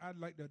 I'd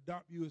like to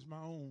adopt you as my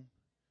own.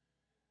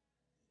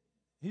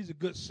 He's a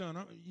good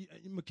son.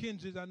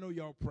 Mackenzie's, I know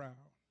y'all proud.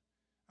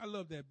 I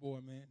love that boy,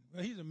 man.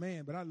 Well, he's a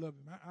man, but I love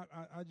him.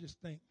 I just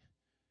think,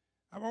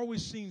 I've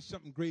always seen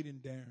something great in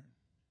Darren.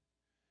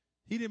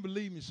 He didn't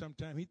believe me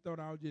sometimes. He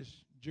thought I was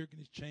just jerking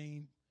his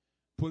chain,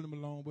 pulling him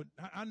along. But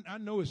I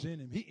know it's in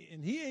him.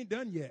 He ain't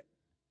done yet.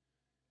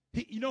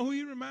 You know who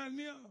he reminds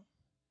me of?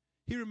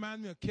 He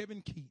reminds me of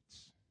Kevin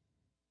Keats.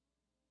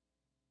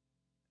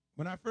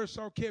 When I first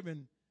saw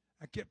Kevin,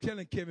 I kept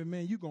telling Kevin,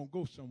 man, you're going to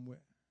go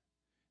somewhere.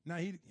 Now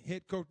he's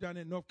head coach down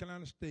at North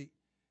Carolina State.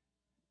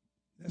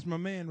 That's my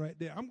man right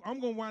there. I'm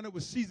going to wind up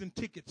with season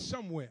tickets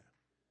somewhere.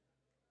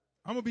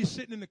 I'm going to be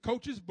sitting in the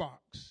coach's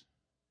box.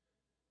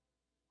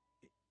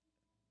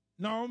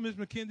 No, Ms.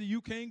 McKenzie,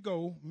 you can't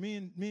go. Me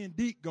and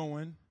Deke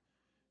going.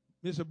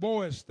 It's a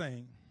boys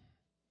thing.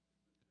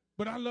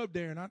 But I love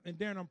Darren. And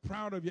Darren, I'm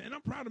proud of you. And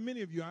I'm proud of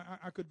many of you.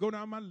 I could go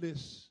down my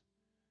list.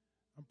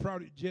 I'm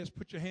proud of you. Just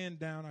put your hand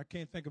down. I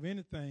can't think of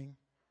anything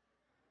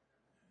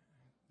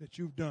that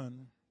you've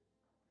done.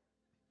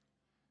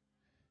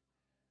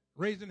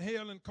 Raising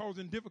hell and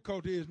causing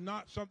difficulty is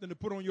not something to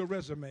put on your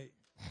resume.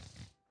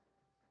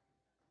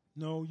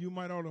 No, you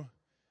might ought to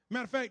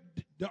Matter of fact,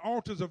 the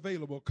altar's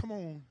available. Come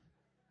on.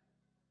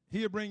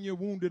 He'll bring your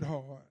wounded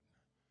heart.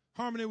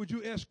 Harmony, would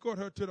you escort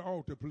her to the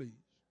altar, please?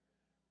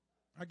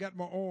 I got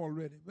my oil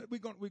ready. But we're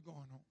going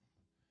on.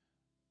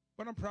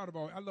 But I'm proud of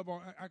all. I love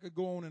all. I could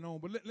go on and on.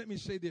 But let me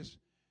say this.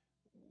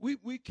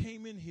 We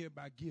came in here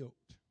by guilt.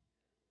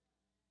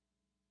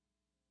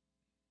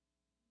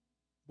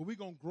 But we're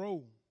going to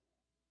grow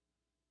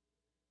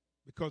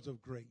because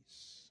of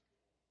grace.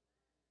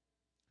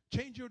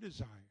 Change your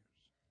desires.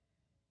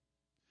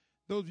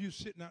 Those of you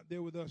sitting out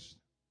there with us,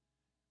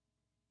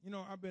 you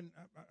know,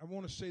 I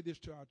want to say this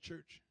to our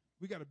church.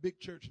 We got a big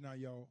church now,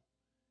 y'all.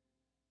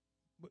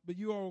 But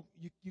you all,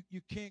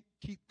 you can't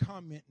keep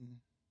commenting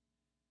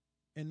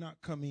and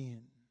not come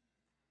in.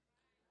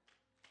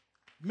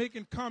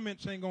 Making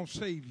comments ain't going to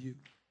save you.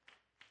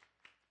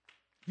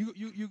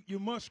 You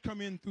must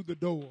come in through the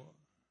door.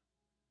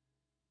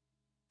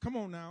 Come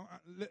on now.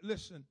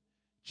 Listen.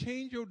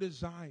 Change your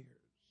desires.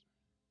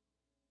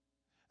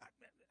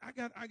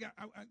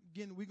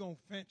 Again, we're going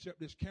to fancy up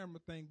this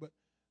camera thing, but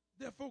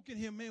there are folk in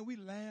here, man, we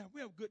laugh.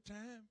 We have a good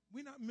time.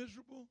 We're not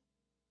miserable.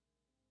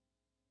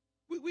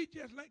 We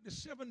just like the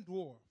seven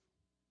dwarf.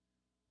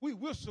 We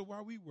whistle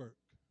while we work.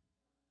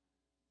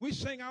 We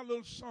sing our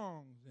little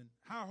songs, and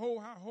how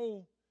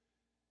ho,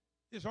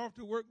 it's off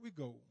to work we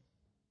go.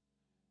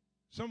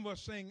 Some of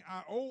us sing,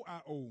 I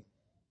owe.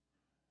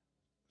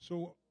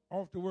 So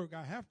off to work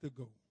I have to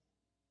go.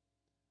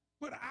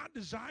 But our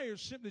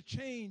desires simply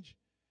change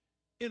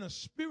in a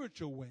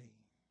spiritual way.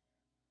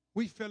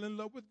 We fell in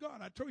love with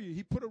God. I told you,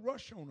 he put a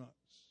rush on us.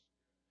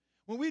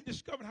 When we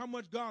discovered how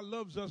much God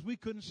loves us, we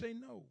couldn't say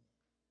no.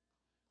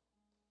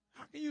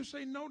 How can you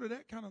say no to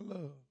that kind of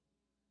love?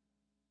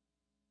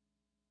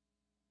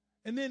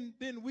 And then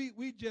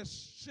we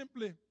just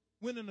simply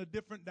went in a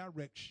different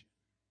direction.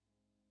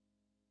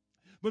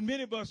 But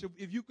many of us,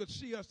 if you could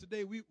see us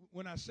today,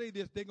 when I say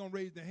this, they're going to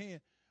raise their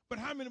hand. But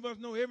how many of us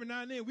know every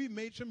now and then we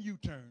made some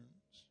U-turns?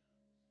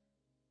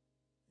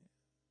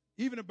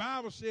 Even the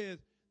Bible says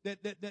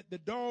that the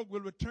dog will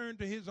return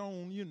to his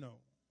own, you know.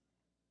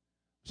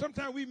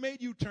 Sometimes we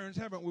made U-turns,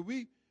 haven't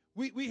we?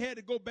 We had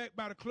to go back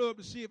by the club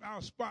to see if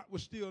our spot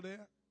was still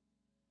there.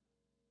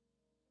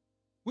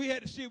 We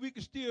had to see if we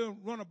could still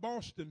run a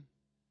Boston.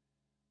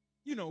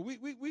 You know, we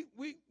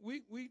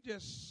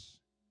just,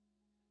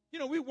 you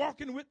know, we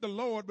walking with the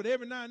Lord, but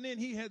every now and then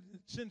he had to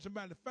send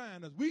somebody to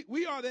find us.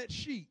 We are that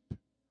sheep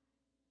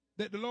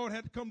that the Lord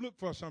had to come look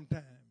for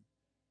sometime.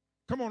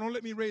 Come on, don't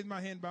let me raise my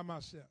hand by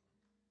myself.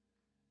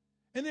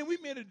 And then we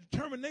made a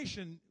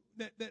determination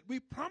that we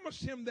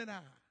promised him that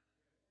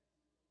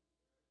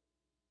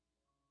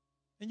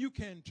and you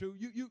can too.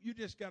 You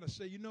just got to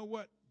say, you know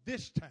what,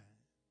 this time.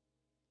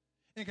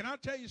 And can I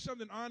tell you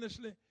something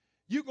honestly?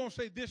 You're going to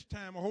say this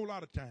time a whole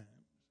lot of times.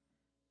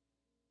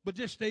 But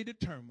just stay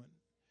determined.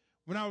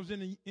 When I was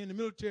in the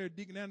military,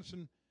 Deacon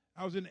Anderson,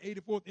 I was in the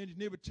 84th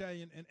Engineer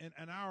Battalion,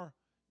 and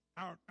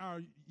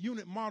our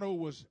unit motto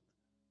was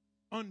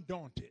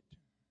undaunted.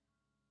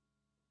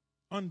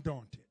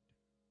 Undaunted.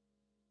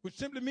 Which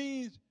simply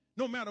means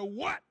no matter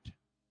what,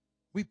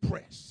 we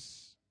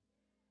press.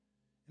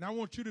 And I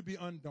want you to be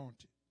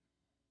undaunted.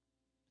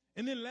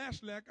 And then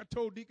lastly, like I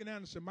told Deacon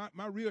Anderson,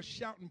 my real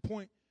shouting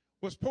point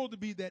was supposed to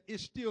be that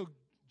it's still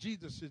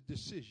Jesus'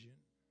 decision.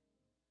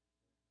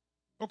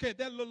 Okay,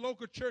 that little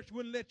local church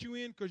wouldn't let you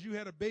in because you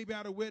had a baby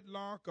out of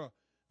wedlock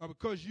or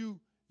because you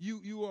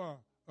are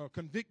a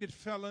convicted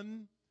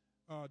felon.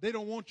 They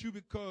don't want you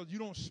because you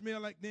don't smell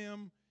like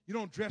them. You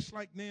don't dress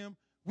like them.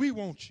 We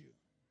want you.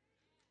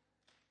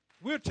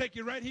 We'll take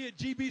you right here at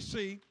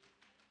GBC.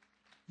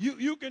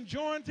 You can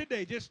join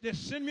today. Just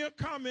send me a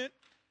comment.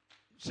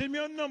 Send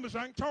me a number so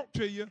I can talk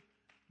to you.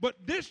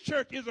 But this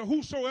church is a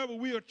whosoever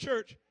will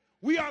church.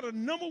 We are the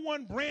number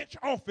one branch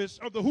office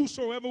of the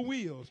whosoever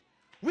wills.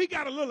 We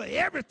got a little of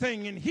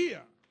everything in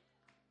here.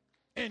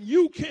 And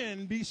you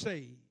can be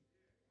saved.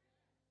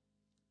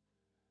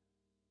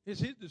 It's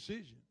his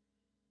decision.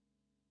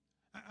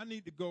 I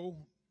need to go.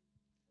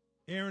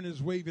 Erin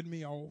is waving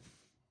me off.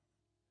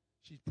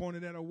 She's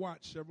pointed at her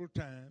watch several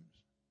times.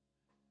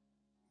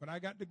 But I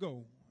got to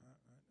go.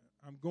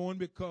 I'm going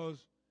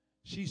because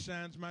she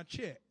signs my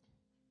check.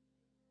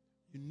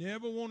 You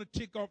never want to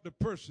tick off the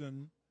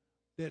person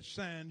that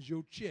signs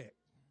your check.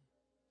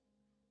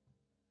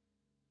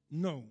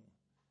 No.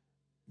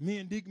 Me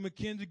and Deacon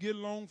McKenzie get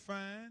along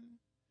fine.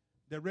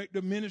 Director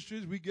of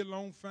Ministries, we get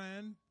along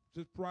fine.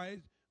 Price.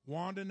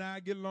 Wanda and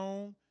I get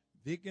along.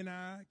 Vic and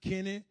I,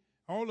 Kenny,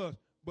 all of us.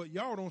 But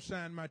y'all don't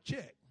sign my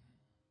check.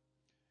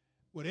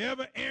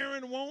 Whatever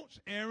Aaron wants,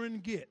 Aaron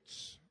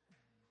gets.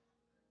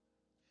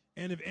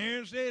 And if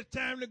Aaron says it's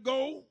time to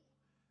go,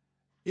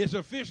 it's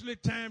officially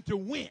time to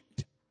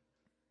went.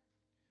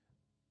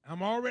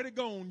 I'm already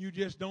gone, you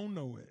just don't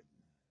know it.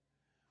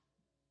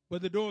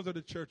 But the doors of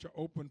the church are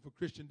open for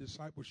Christian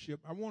discipleship.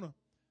 I want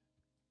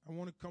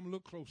to come a little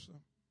closer.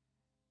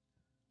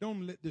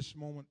 Don't let this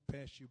moment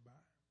pass you by.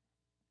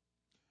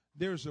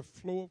 There's a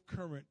flow of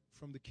current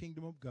from the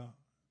kingdom of God.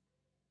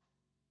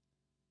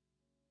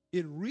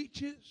 It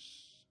reaches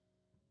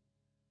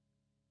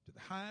to the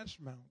highest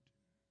mountain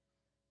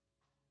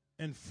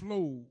and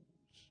flows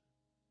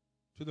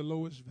to the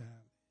lowest valley.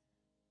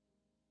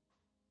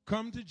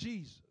 Come to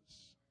Jesus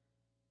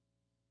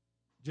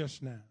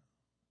just now.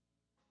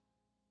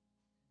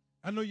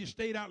 I know you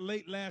stayed out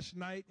late last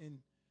night and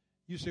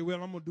you say,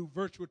 well, I'm going to do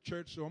virtual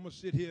church, so I'm going to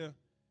sit here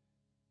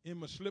in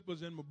my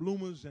slippers and my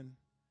bloomers, and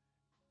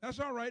that's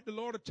all right. The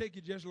Lord will take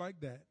you just like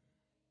that.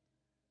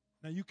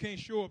 Now, you can't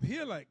show up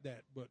here like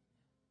that, but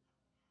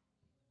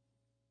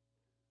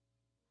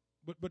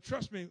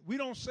trust me, we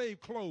don't save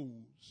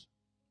clothes.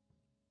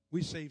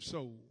 We save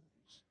souls.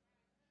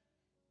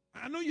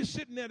 I know you're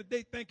sitting there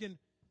today thinking,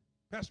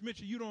 Pastor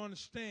Mitchell, you don't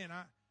understand.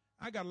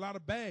 I got a lot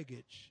of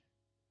baggage.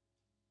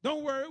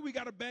 Don't worry, we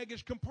got a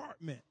baggage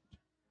compartment.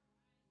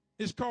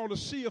 It's called a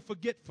sea of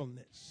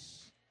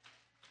forgetfulness.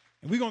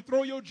 And we're going to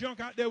throw your junk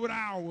out there with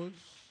ours.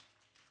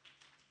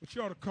 But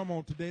you ought to come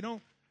on today.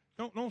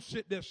 Don't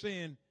sit there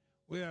saying,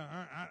 well,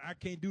 I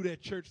can't do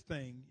that church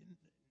thing.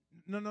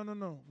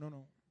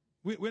 No.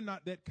 We're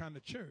not that kind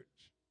of church.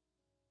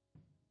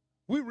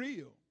 We're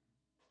real.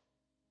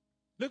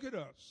 Look at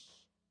us.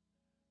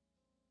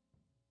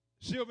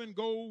 Silver and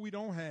gold we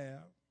don't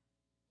have,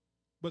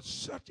 but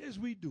such as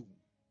we do,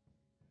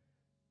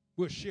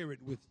 we'll share it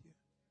with you.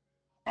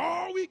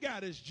 All we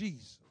got is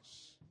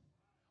Jesus.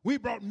 We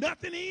brought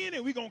nothing in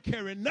and we're going to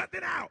carry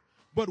nothing out,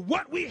 but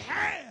what we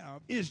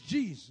have is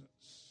Jesus.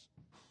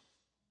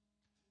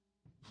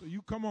 So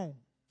you come on,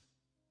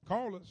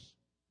 call us,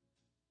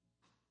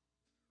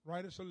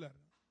 write us a letter.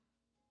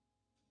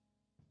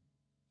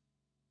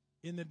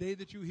 In the day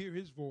that you hear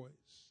his voice,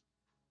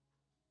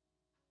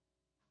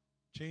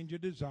 change your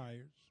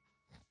desires.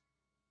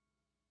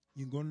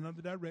 You can go in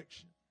another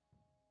direction.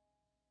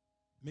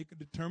 Make a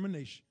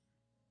determination.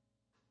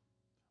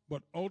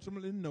 But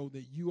ultimately know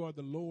that you are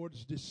the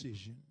Lord's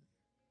decision.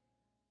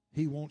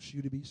 He wants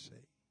you to be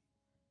saved.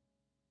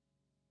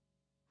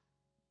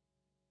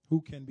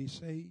 Who can be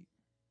saved?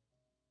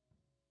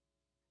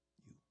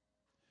 You.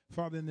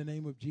 Father, in the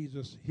name of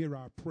Jesus, hear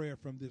our prayer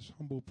from this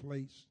humble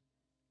place.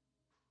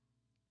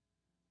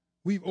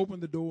 We've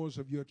opened the doors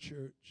of your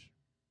church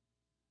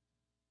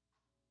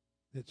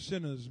that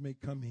sinners may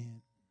come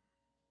in,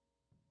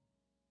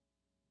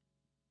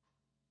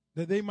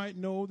 that they might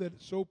know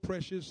that so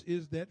precious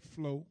is that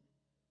flow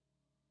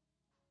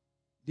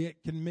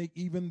that can make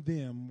even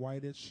them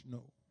white as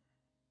snow.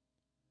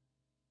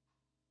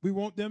 We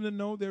want them to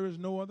know there is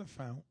no other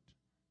fount,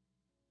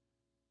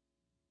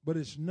 but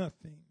it's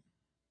nothing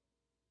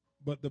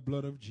but the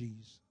blood of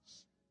Jesus.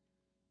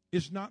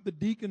 It's not the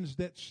deacons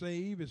that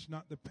save. It's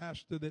not the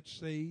pastor that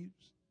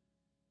saves.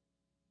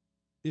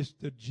 It's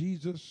the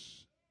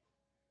Jesus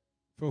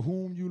for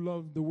whom you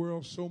love the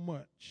world so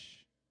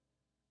much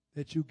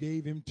that you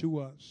gave him to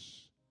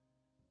us,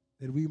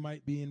 that we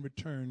might be in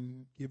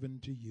return given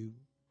to you.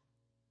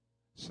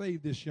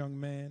 Save this young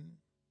man.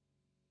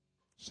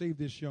 Save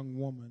this young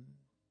woman.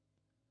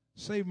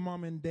 Save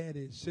mom and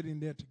daddy sitting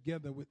there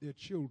together with their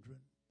children.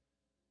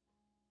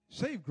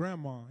 Save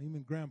grandma,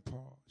 even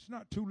grandpa. It's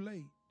not too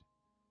late.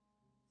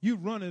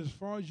 You've run as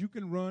far as you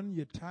can run.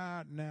 You're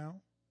tired now.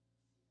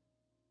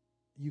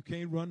 You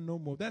can't run no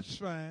more. That's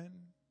fine.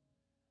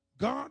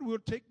 God will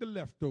take the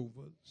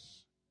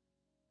leftovers,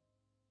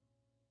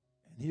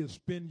 and he'll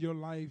spend your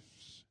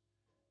life's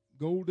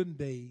golden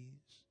days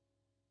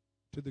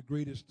to the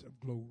greatest of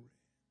glory.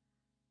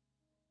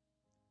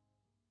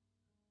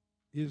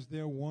 Is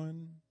there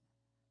one?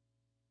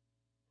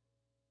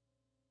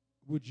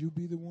 Would you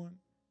be the one?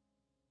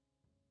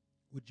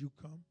 Would you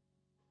come?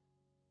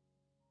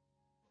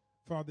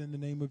 Father, in the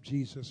name of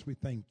Jesus, we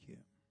thank you.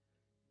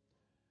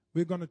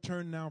 We're going to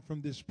turn now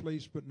from this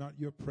place, but not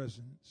your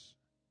presence.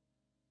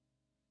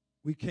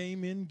 We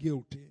came in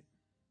guilty,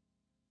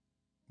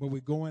 but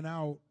we're going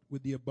out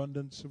with the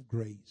abundance of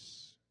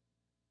grace.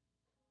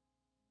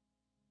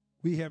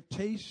 We have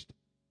tasted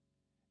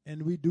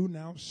and we do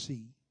now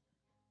see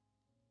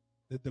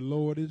that the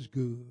Lord is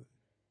good.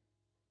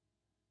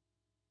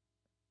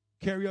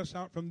 Carry us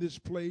out from this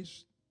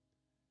place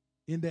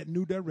in that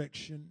new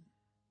direction.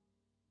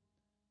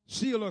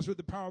 Seal us with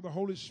the power of the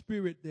Holy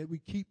Spirit that we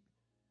keep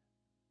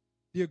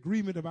the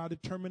agreement of our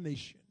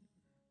determination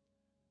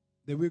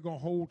that we're going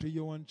to hold to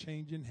your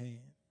unchanging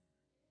hand.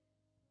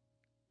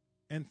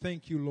 And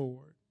thank you,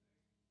 Lord,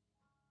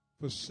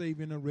 for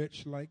saving a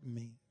wretch like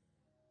me.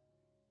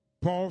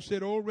 Paul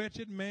said, "O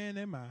wretched man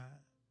am I.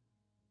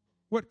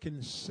 What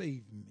can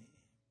save me?"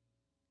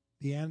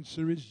 The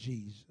answer is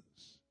Jesus.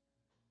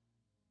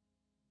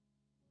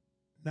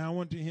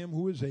 Now unto him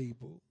who is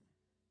able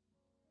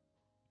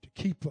to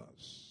keep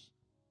us,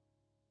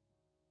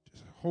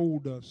 to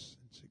hold us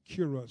and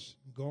secure us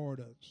and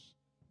guard us.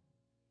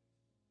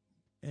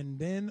 And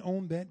then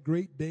on that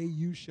great day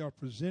you shall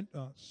present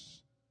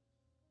us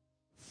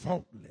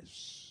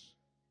faultless.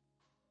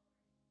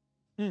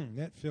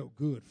 That felt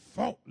good.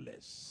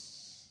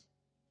 Faultless.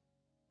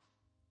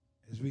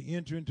 As we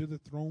enter into the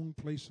throne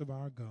place of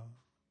our God.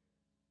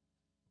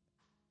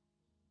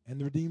 And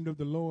the redeemed of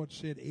the Lord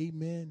said,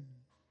 amen,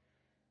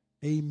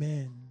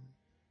 amen,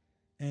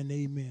 and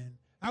amen.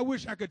 I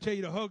wish I could tell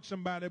you to hug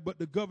somebody, but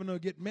the governor will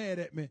get mad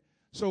at me.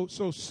 So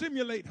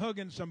simulate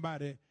hugging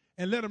somebody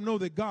and let them know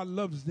that God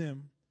loves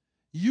them.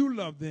 You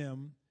love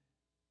them,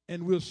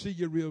 and we'll see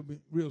you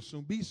real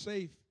soon. Be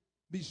safe,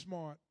 be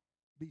smart,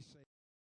 be safe.